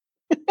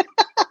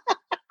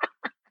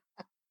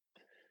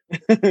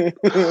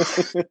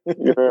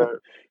 Yeah.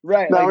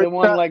 Right, now like the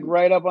one like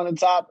right up on the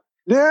top.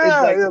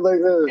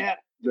 Yeah,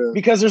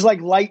 because there's like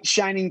light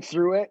shining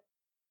through it.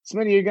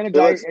 Smitty, you're gonna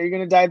dye. Are you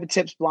gonna dye the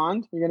tips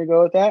blonde? You're gonna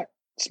go with that,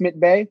 Smith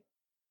Bay.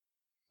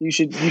 You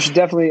should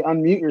definitely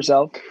unmute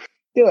yourself.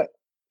 Do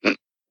it.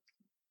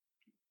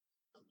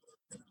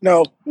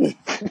 No.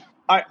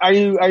 Are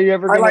you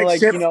ever gonna like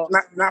shift,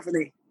 not for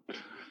me.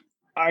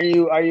 Are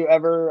you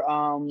ever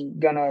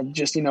gonna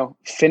just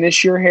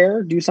finish your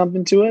hair, do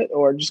something to it,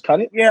 or just cut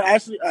it? Yeah, I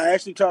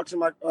actually talked to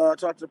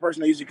the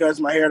person that usually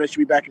cuts my hair. That should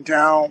be back in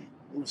town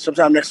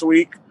sometime next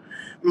week.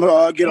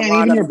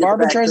 Even your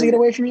barber tries to get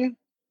away from you?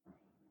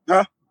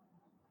 Huh?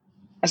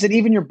 I said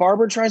even your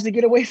barber tries to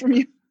get away from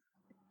you?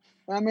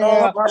 I mean,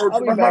 my barber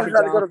tried to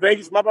go to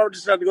Vegas. My barber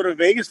just had to go to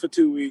Vegas for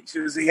 2 weeks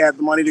because he had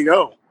the money to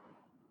go.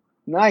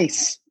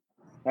 Nice.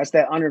 That's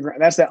that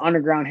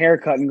underground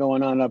haircutting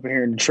going on up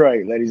here in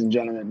Detroit, ladies and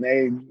gentlemen.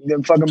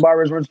 Them fucking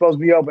barbers weren't supposed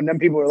to be open. Them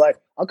people were like,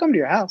 "I'll come to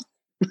your house."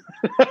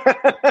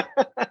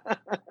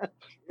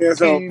 Yeah,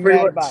 so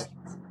pretty much.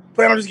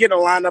 Plan on just getting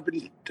a line up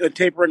and a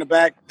taper in the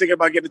back. Thinking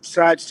about getting the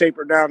sides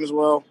tapered down as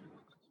well.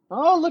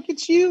 Oh, look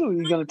at you!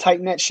 You gonna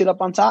tighten that shit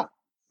up on top?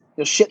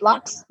 Your shit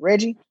locks,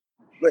 Reggie.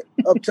 But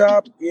up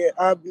top, yeah,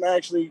 I've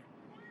actually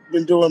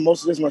been doing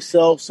most of this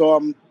myself, so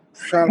I'm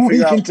trying to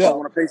figure out if I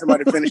want to pay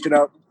somebody to finish it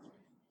up.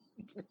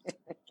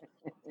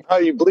 Oh,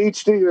 you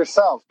bleached it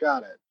yourself.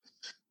 Got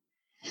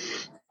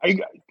it.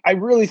 I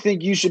really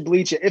think you should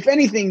bleach it. If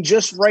anything,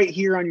 just right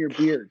here on your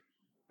beard.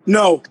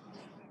 No,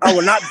 I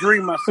will not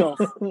dream myself.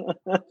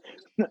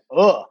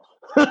 Ugh.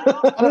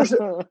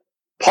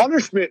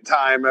 Punishment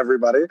time,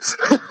 everybody.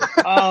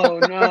 Oh,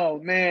 no,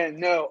 man,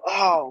 no.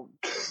 Oh,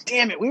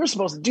 damn it. We were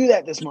supposed to do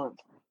that this month.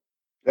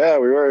 Yeah,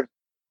 we were.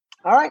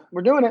 All right,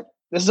 we're doing it.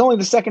 This is only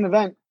the third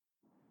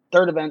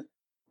event.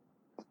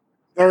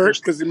 Third,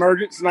 because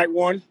Emergence night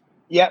 1.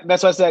 Yeah,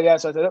 that's what I said. Yeah,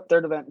 so I said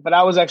third event. But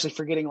I was actually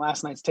forgetting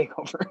last night's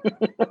takeover.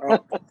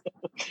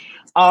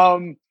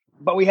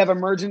 But we have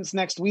Emergence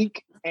next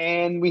week,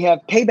 and we have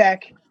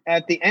Payback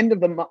at the end of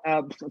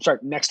the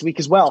next week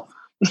as well.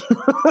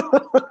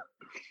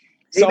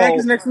 Payback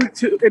is next week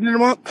too, in a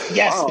month?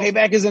 Yes, wow.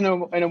 Payback is in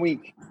a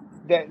week.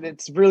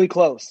 That's really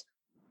close.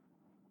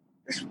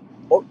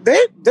 Well,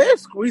 they're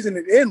squeezing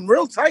it in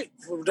real tight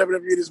for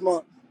WWE this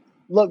month.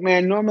 Look,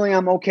 man, normally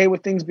I'm okay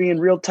with things being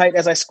real tight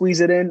as I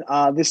squeeze it in.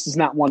 This is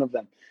not one of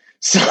them.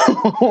 So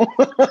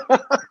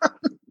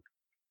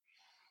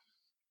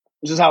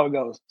this is how it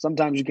goes.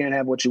 Sometimes you can't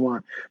have what you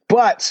want.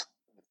 But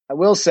I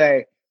will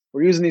say,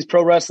 we're using these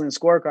pro wrestling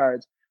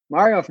scorecards.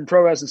 Mario from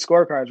Pro Wrestling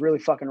Scorecards really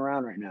fucking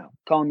around right now.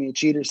 Calling me a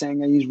cheater,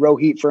 saying I use Row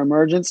Heat for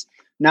Emergence.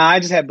 Nah, I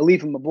just had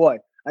belief in my boy.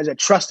 I just had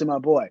trust in my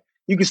boy.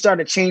 You can start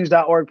a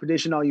change.org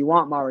petition all you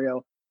want,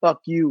 Mario.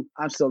 Fuck you.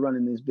 I'm still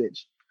running this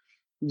bitch.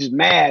 I'm just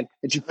mad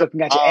that you fucking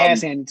got your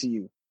ass handed to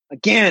you.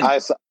 Again.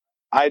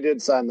 I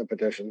did sign the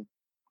petition.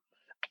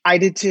 I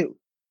did too.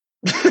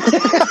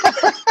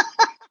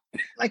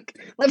 Like,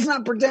 let's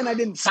not pretend I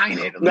didn't sign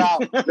it. No.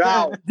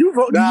 You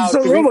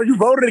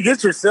voted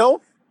against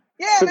yourself?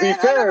 Yeah, to man, be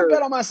fair, I never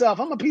bet on myself.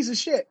 I'm a piece of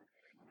shit.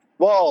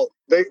 Well,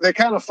 they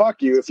kind of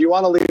fuck you. If you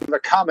want to leave a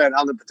comment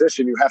on the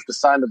petition, you have to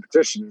sign the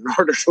petition in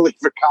order to leave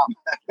a comment.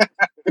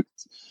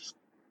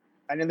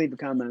 I didn't leave a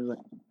comment.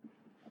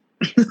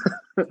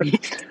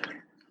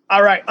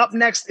 All right, up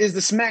next is the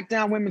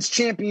SmackDown Women's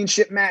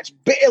Championship match.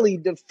 Bayley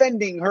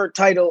defending her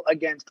title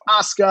against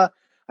Asuka.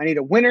 I need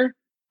a winner.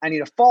 I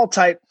need a fall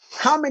type.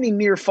 How many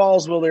near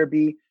falls will there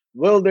be?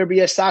 Will there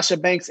be a Sasha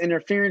Banks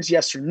interference?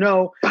 Yes or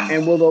no?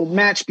 And will the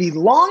match be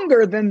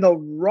longer than the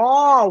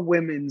Raw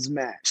Women's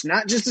match?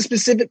 Not just a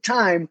specific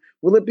time.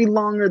 Will it be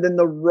longer than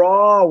the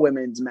Raw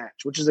Women's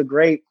match? Which is a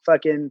great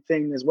fucking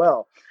thing as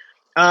well.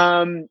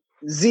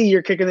 Z,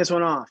 you're kicking this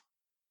one off.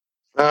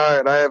 All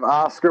right, I have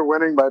Asuka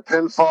winning by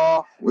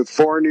pinfall with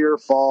 4 near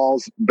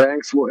falls.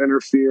 Banks will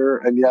interfere,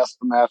 and yes,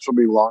 the match will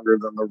be longer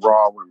than the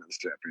Raw Women's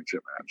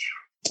Championship match.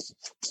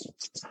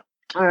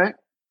 All right.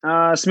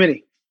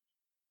 Smitty.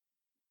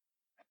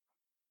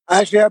 I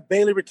actually have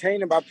Bayley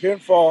retaining by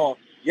pinfall.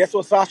 Yes,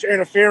 with Sasha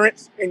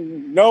interference,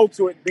 and no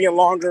to it being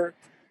longer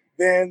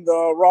than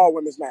the Raw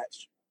Women's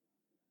match.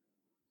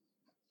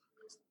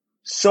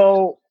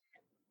 So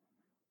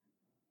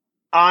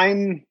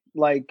I'm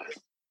like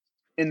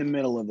in the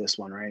middle of this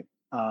one, right?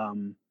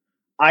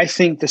 I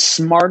think the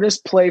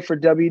smartest play for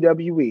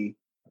WWE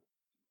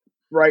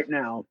right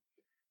now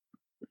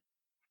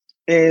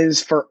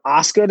is for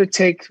Asuka to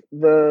take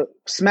the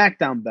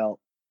SmackDown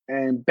belt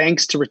and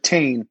Banks to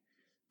retain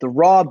the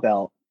Raw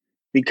belt,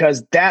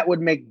 because that would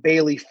make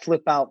Bayley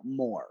flip out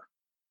more.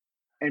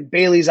 And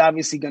Bayley's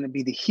obviously going to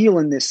be the heel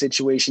in this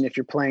situation if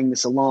you're playing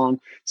this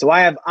along. So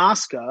I have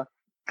Asuka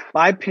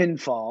by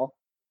pinfall.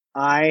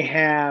 I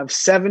have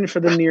 7 for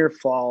the near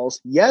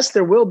falls. Yes,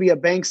 there will be a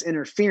Banks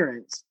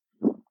interference,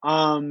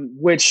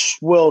 which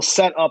will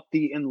set up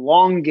the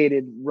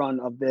elongated run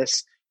of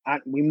this.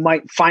 We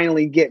might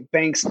finally get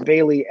Banks and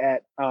Bayley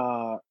at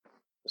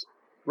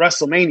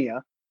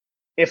WrestleMania,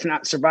 if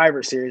not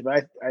Survivor Series,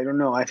 but I don't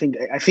know. I think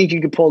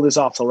you could pull this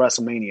off till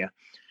WrestleMania.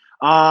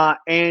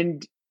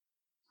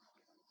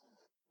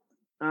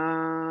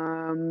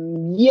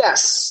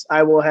 Yes,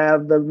 I will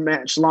have the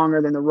match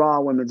longer than the Raw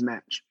Women's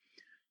match.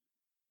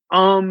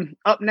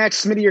 Up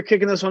next, Smitty, you're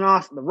kicking this one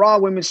off. The Raw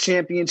Women's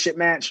Championship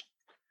match.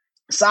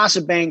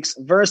 Sasha Banks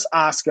versus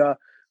Asuka.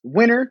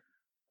 Winner,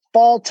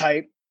 fall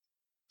type.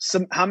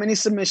 How many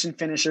submission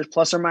finishers,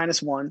 plus or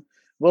minus 1?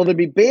 Will there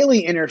be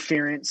Bayley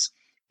interference?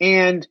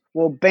 And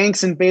will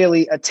Banks and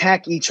Bayley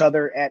attack each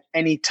other at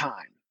any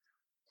time?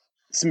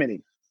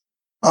 Smitty.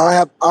 I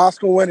have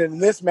Asuka winning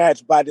this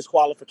match by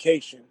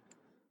disqualification.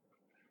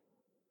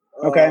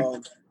 Okay.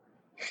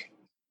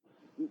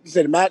 You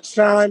said match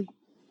time?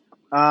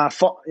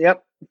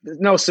 Yep.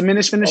 No,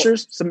 submission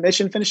finishers.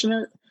 Submission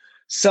finisher.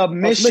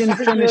 Submission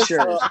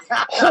finishers.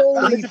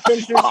 Holy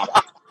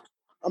fuck.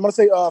 I'm gonna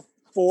say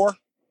 4.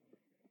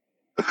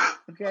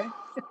 Okay.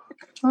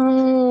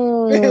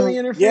 Bayley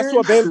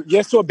interference.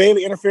 Yes to a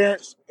Bayley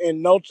interference,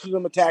 and no to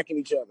them attacking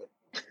each other.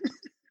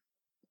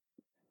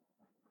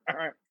 All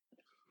right.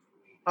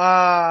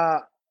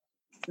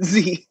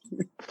 Z.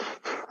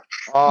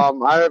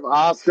 I have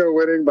Asuka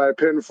winning by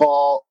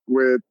pinfall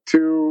with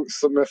 2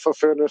 submissive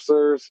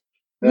finishers.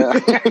 And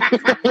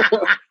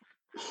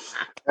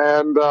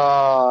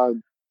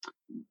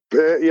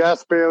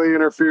yes, Bayley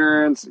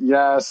interference.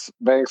 Yes,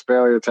 Banks,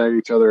 Bayley attack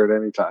each other at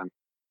any time.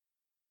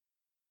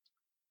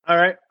 All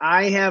right.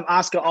 I have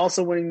Asuka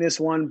also winning this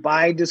one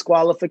by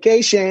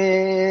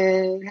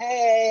disqualification.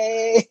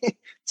 Hey,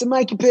 it's a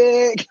Mikey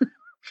pick.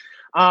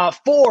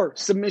 4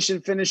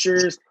 submission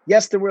finishers.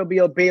 Yes, there will be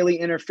a Bailey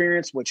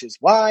interference, which is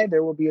why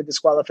there will be a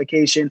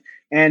disqualification.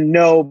 And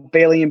no,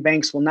 Bailey and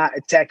Banks will not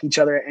attack each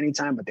other at any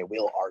time, but they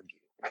will argue.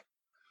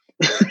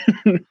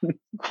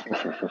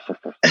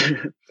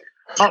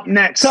 Up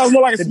next. Sounds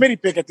more like a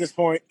Smitty pick at this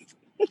point.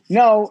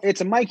 No,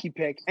 it's a Mikey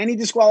pick. Any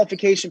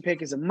disqualification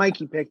pick is a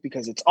Mikey pick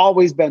because it's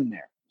always been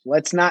there.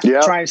 Let's not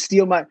try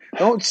to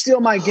don't steal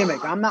my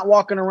gimmick. I'm not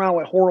walking around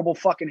with horrible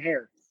fucking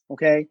hair.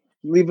 Okay?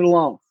 Leave it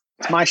alone.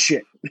 It's my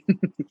shit.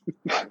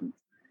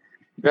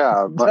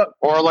 Yeah, but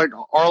or like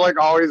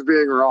always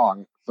being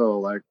wrong. So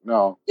like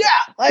no. Yeah,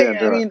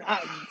 I mean,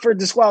 for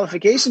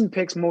disqualification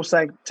picks, most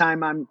like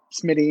time I'm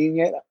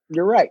Smittying it.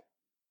 You're right,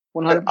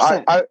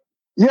 100%.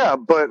 Yeah,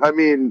 but I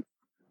mean,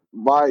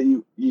 why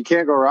you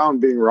can't go around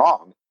being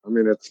wrong. I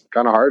mean, it's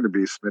kind of hard to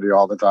be Smitty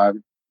all the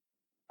time.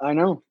 I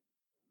know.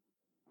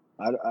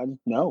 I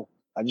know.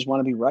 I just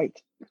want to be right.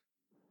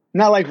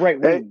 Not like right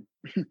wing.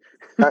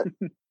 Hey,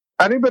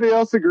 anybody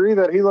else agree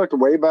that he looked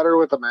way better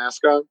with the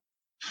mask on?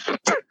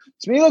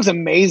 Smitty looks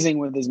amazing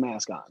with his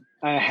mask on.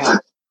 I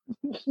have.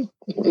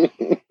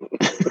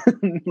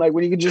 Like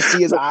when you can just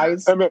see his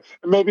eyes. And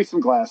maybe some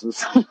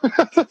glasses.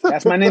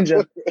 That's my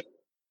ninja.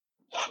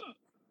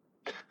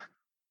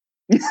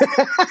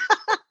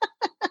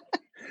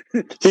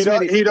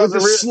 He does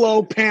a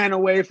slow pan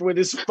away with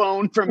his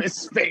phone from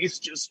his face.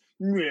 Just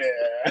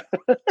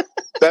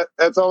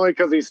that's only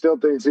because he still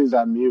thinks he's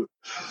on mute.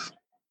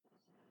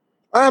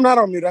 I'm not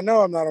on mute. I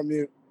know I'm not on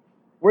mute.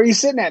 Where are you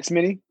sitting at,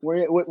 Smitty?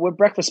 What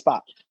breakfast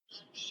spot?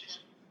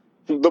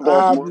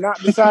 Not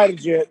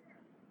decided yet.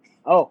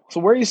 Oh, so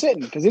where are you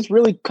sitting? Because it's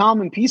really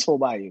calm and peaceful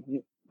by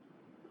you.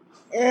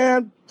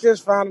 And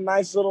just found a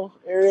nice little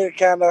area to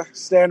kind of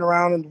stand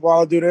around while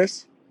I do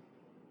this.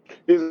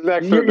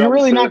 You're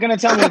really not going to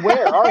tell me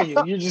where, are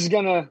you? You're just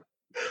going to...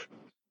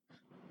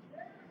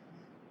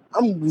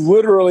 I'm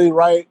literally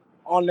right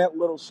on that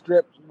little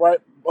strip, right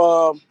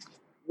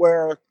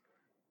where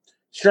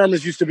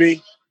Sherman's used to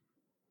be.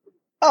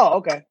 Oh,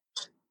 okay.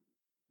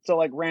 So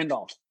like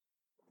Randolph.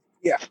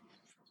 Yeah.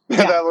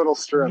 That little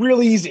strip.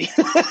 Real easy.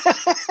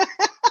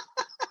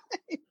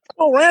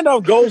 Oh,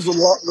 Randolph goes a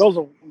lot.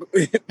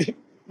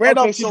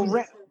 Randolph.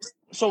 Okay,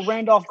 so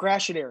Randolph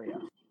Gratiot area.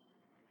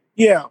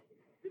 Yeah.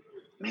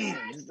 Man,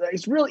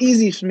 it's real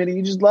easy, Smitty.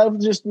 You just love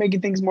just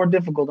making things more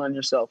difficult on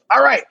yourself.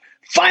 All right,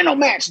 final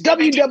match.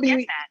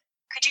 WWE.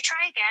 Could you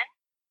try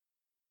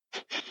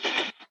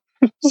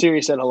again?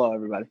 Siri said hello,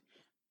 everybody.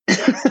 Oh,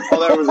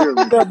 that was your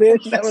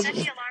bitch. Set the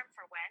alarm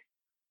for when?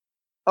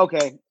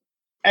 Okay.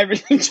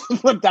 Everything just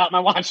flipped out. My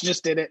watch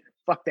just did it.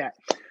 Fuck that.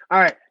 All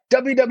right.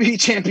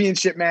 WWE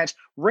Championship match.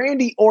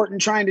 Randy Orton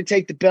trying to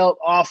take the belt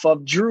off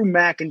of Drew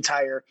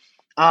McIntyre.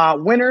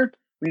 Winner,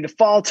 we need a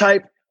fall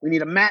type. We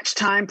need a match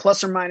time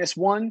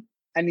 ±1.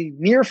 I need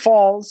near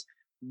falls.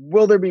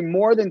 Will there be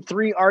more than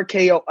 3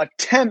 RKO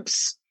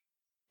attempts?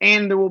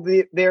 And there will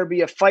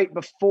be a fight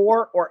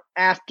before or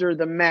after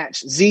the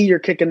match. Z, you're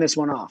kicking this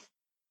one off.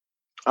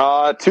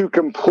 To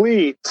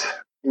complete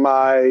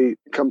my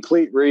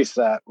complete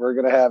reset, we're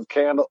gonna have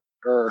Candle.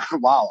 I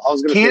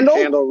was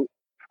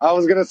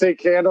gonna say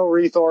Candle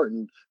Reith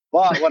Orton,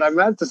 but what I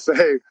meant to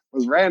say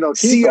was Randall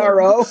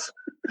CRO.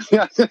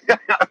 Yeah,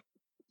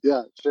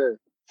 sure.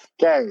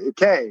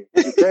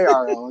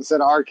 KRO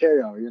instead of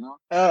RKO. You know.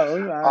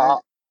 Oh,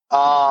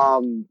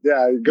 all right.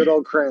 Yeah, good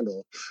old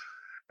Crandall.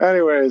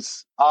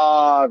 Anyways,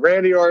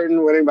 Randy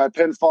Orton winning by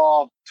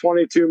pinfall,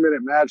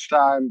 22-minute match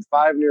time,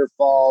 5 near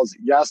falls.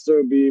 Yes, there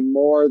will be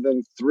more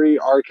than 3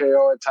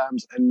 RKO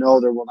attempts, and no,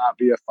 there will not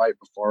be a fight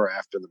before or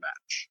after the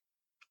match.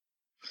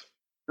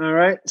 All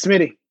right,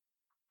 Smitty.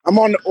 I'm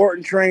on the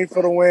Orton train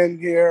for the win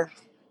here.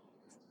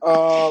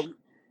 A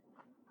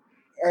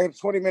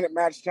 20-minute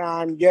match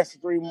time. Yes,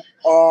 3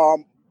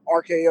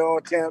 RKO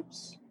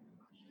attempts.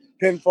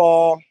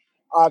 Pinfall,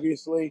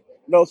 obviously.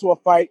 No to a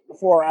fight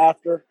before or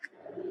after.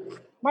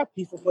 My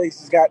peaceful place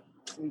has got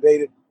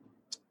invaded.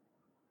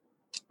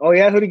 Oh,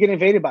 yeah? Who'd he get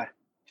invaded by?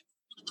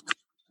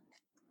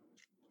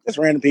 Just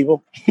random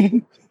people.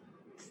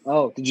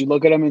 Oh, did you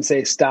look at him and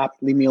say, stop,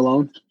 leave me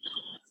alone?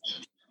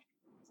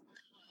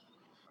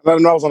 I let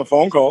him know I was on a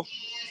phone call.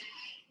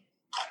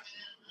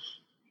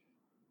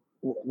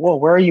 Whoa,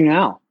 where are you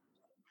now?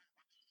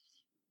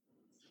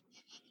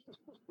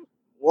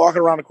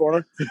 Walking around the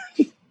corner.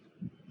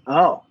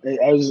 Oh,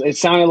 it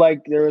sounded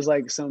like there was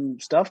like some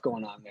stuff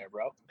going on there,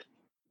 bro.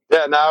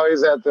 Yeah, now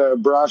he's at the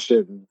brush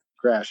it and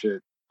crash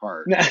it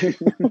part. Did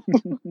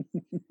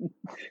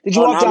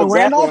you walk down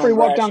Randolph or you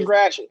walked down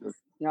Gratiot?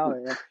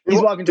 No, yeah. He's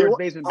walking towards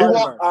Basement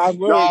Boulevard.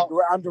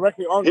 I'm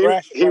directly on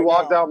Gratiot. He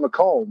walked down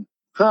Macomb.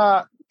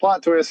 Plot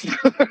twist.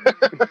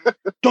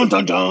 Dun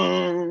dun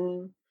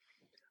dun.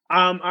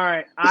 All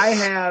right. I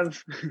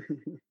have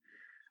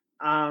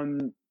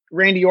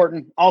Randy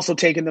Orton also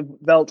taking the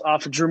belt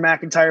off of Drew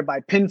McIntyre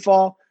by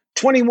pinfall.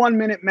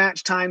 21-minute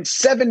match time,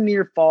 7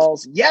 near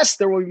falls. Yes,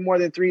 there will be more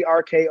than 3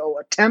 RKO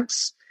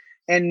attempts.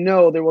 And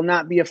no, there will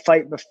not be a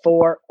fight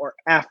before or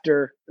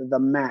after the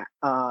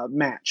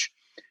match.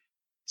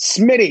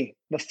 Smitty,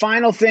 the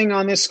final thing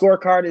on this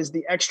scorecard is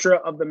the extra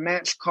of the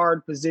match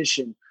card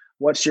position.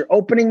 What's your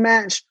opening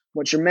match?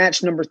 What's your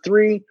match number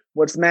 3?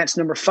 What's match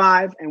number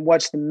 5? And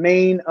what's the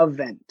main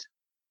event?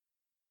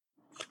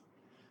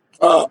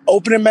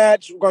 Opening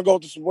match, we're going to go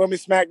with the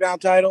Women's SmackDown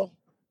title.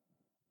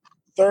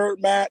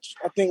 Third match,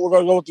 I think we're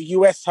going to go with the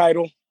U.S.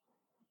 title.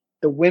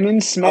 The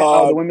Women's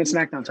the Women's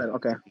SmackDown title.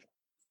 Okay.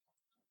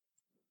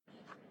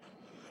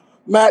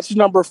 Match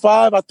number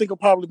 5, I think will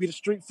probably be the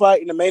street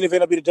fight, and the main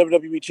event will be the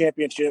WWE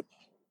Championship.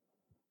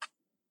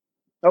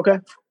 Okay.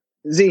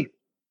 Z.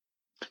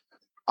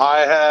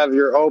 I have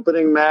your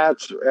opening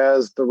match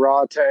as the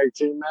Raw Tag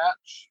Team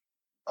match.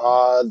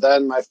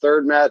 Then my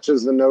third match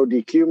is the No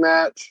DQ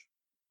match.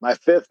 My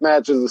fifth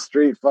match is the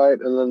street fight,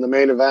 and then the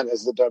main event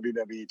is the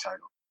WWE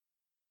title.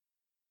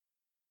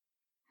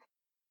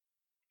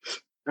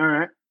 All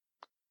right.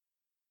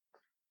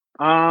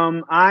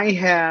 I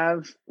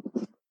have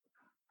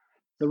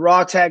the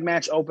Raw tag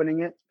match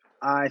opening it.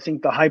 I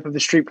think the hype of the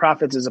Street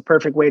Profits is a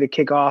perfect way to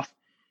kick off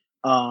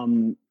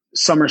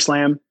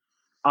SummerSlam.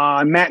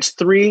 Match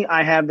 3,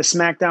 I have the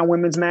SmackDown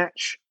Women's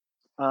match,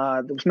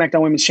 the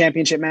SmackDown Women's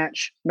Championship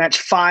match. Match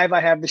 5,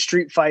 I have the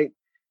street fight.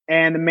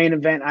 And the main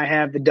event, I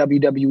have the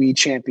WWE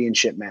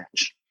Championship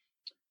match.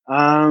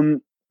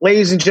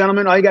 Ladies and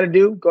gentlemen, all you got to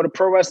do, go to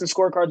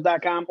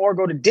ProWrestlingScorecards.com or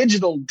go to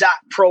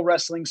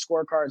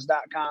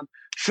digital.ProWrestlingScorecards.com.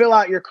 Fill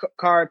out your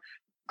card.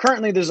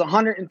 Currently, there's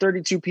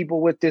 132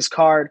 people with this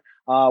card.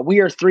 We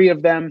are 3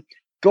 of them.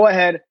 Go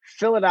ahead,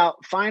 fill it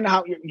out. Find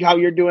out how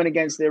you're doing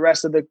against the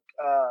rest of the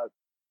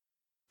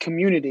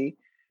community,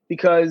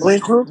 because Ring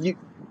crew?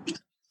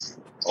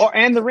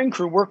 and the ring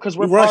crew. We're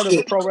part of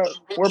the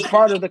we're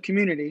part of the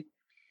community.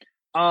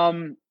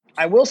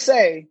 I will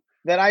say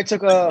that I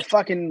took a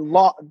fucking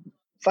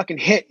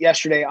hit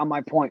yesterday on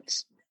my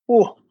points.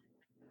 Ooh,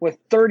 with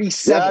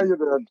 37. Yeah, you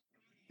did.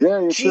 Yeah,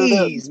 you Jeez,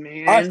 sure did.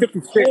 man. I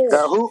 56.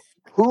 Yeah,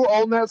 who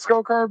owned that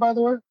scorecard, by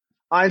the way?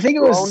 I think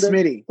it was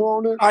Smitty. Who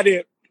owned it? I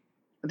did.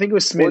 I think it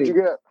was Smitty. What'd you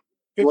get?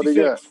 56. What'd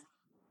you get?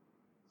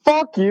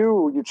 Fuck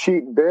you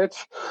cheating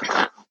bitch.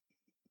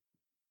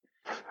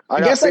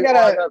 I got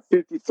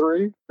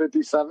 53,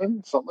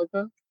 57, something like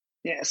that.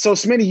 Yeah, so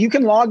Smitty, you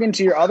can log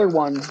into your other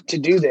one to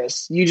do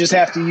this. You just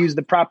have to use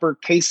the proper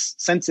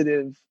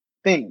case-sensitive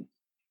thing.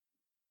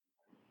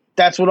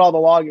 That's what all the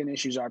login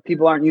issues are.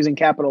 People aren't using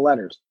capital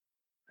letters.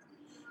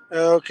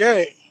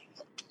 Okay.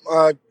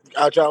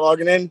 I'll try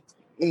logging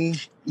in.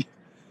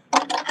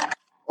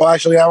 Well,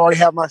 actually, I already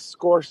have my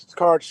score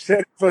card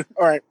set. All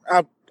right,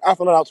 I'll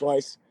fill it out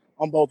twice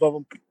on both of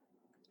them.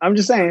 I'm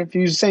just saying, if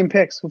you use the same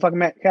picks, who fucking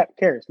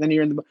cares? Then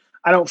you're in the.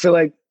 I don't feel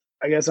like.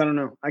 I guess I don't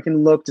know. I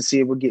can look to see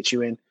if it would get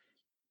you in.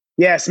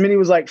 Yeah, Smitty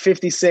was like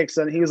 56,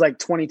 and he was like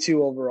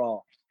 22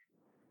 overall.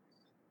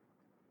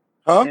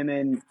 Huh? And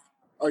then,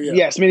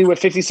 yeah, Smitty with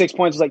 56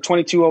 points was like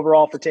 22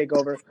 overall for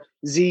TakeOver.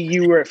 Z,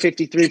 you were at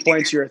 53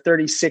 points. You're at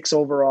 36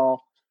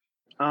 overall.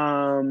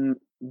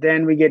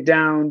 Then we get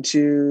down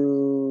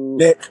to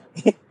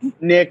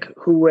Nick,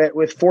 who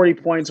with 40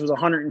 points was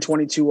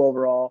 122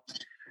 overall.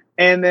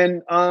 And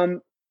then, I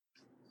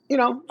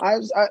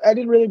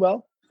did really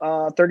well.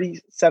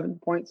 37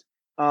 points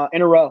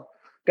in a row.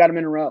 Got him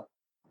in a row.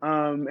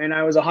 And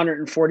I was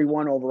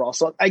 141 overall.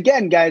 So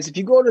again, guys, if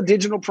you go to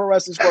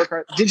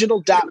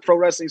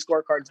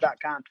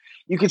digital.ProWrestlingScorecards.com,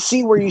 you can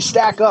see where you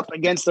stack up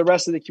against the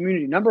rest of the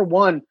community. Number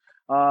 1,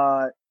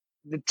 the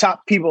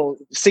top people,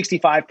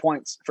 65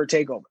 points for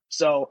TakeOver.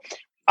 So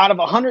out of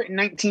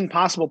 119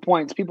 possible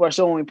points, people are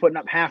still only putting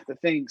up half the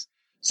things.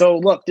 So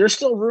look, there's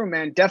still room,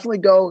 man. Definitely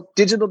go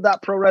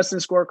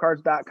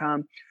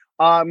digital.ProWrestlingScorecards.com.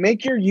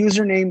 Make your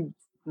username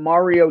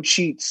Mario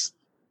Cheats.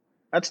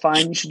 That's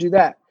fine. You should do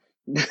that.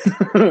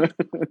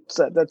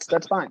 So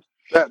that's fine.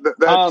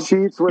 That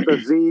cheats with a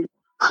Z.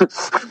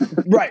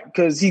 Right,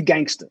 because he's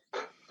gangster.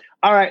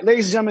 All right,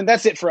 ladies and gentlemen,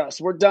 that's it for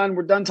us. We're done.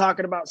 We're done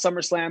talking about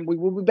SummerSlam. We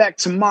will be back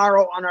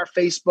tomorrow on our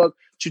Facebook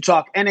to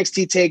talk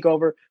NXT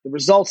TakeOver, the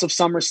results of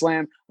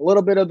SummerSlam, a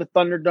little bit of the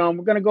Thunderdome.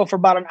 We're going to go for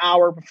about an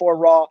hour before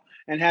Raw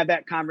and have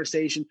that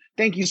conversation.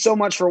 Thank you so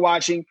much for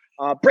watching.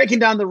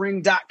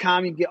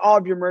 BreakingDownTheRing.com. You can get all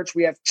of your merch.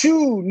 We have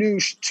two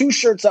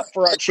shirts up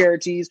for our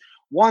charities.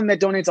 One that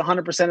donates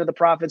 100% of the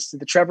profits to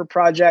the Trevor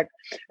Project,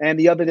 and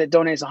the other that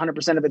donates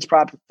 100% of its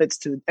profits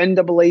to the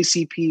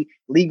NAACP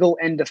Legal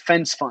and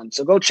Defense Fund.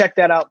 So go check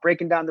that out,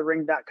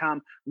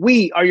 BreakingDownTheRing.com.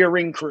 We are your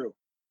ring crew.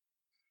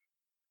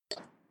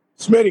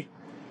 Smitty.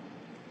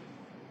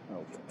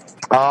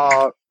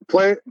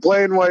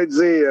 Plain White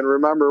Z, and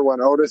remember when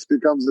Otis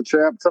becomes the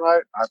champ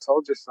tonight? I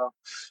told you so.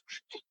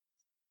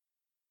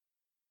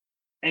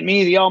 And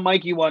me, the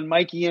almighty one,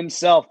 Mikey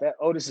himself, that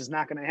Otis is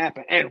not going to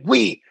happen. And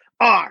we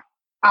are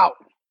out.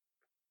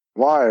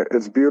 Why?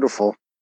 It's beautiful.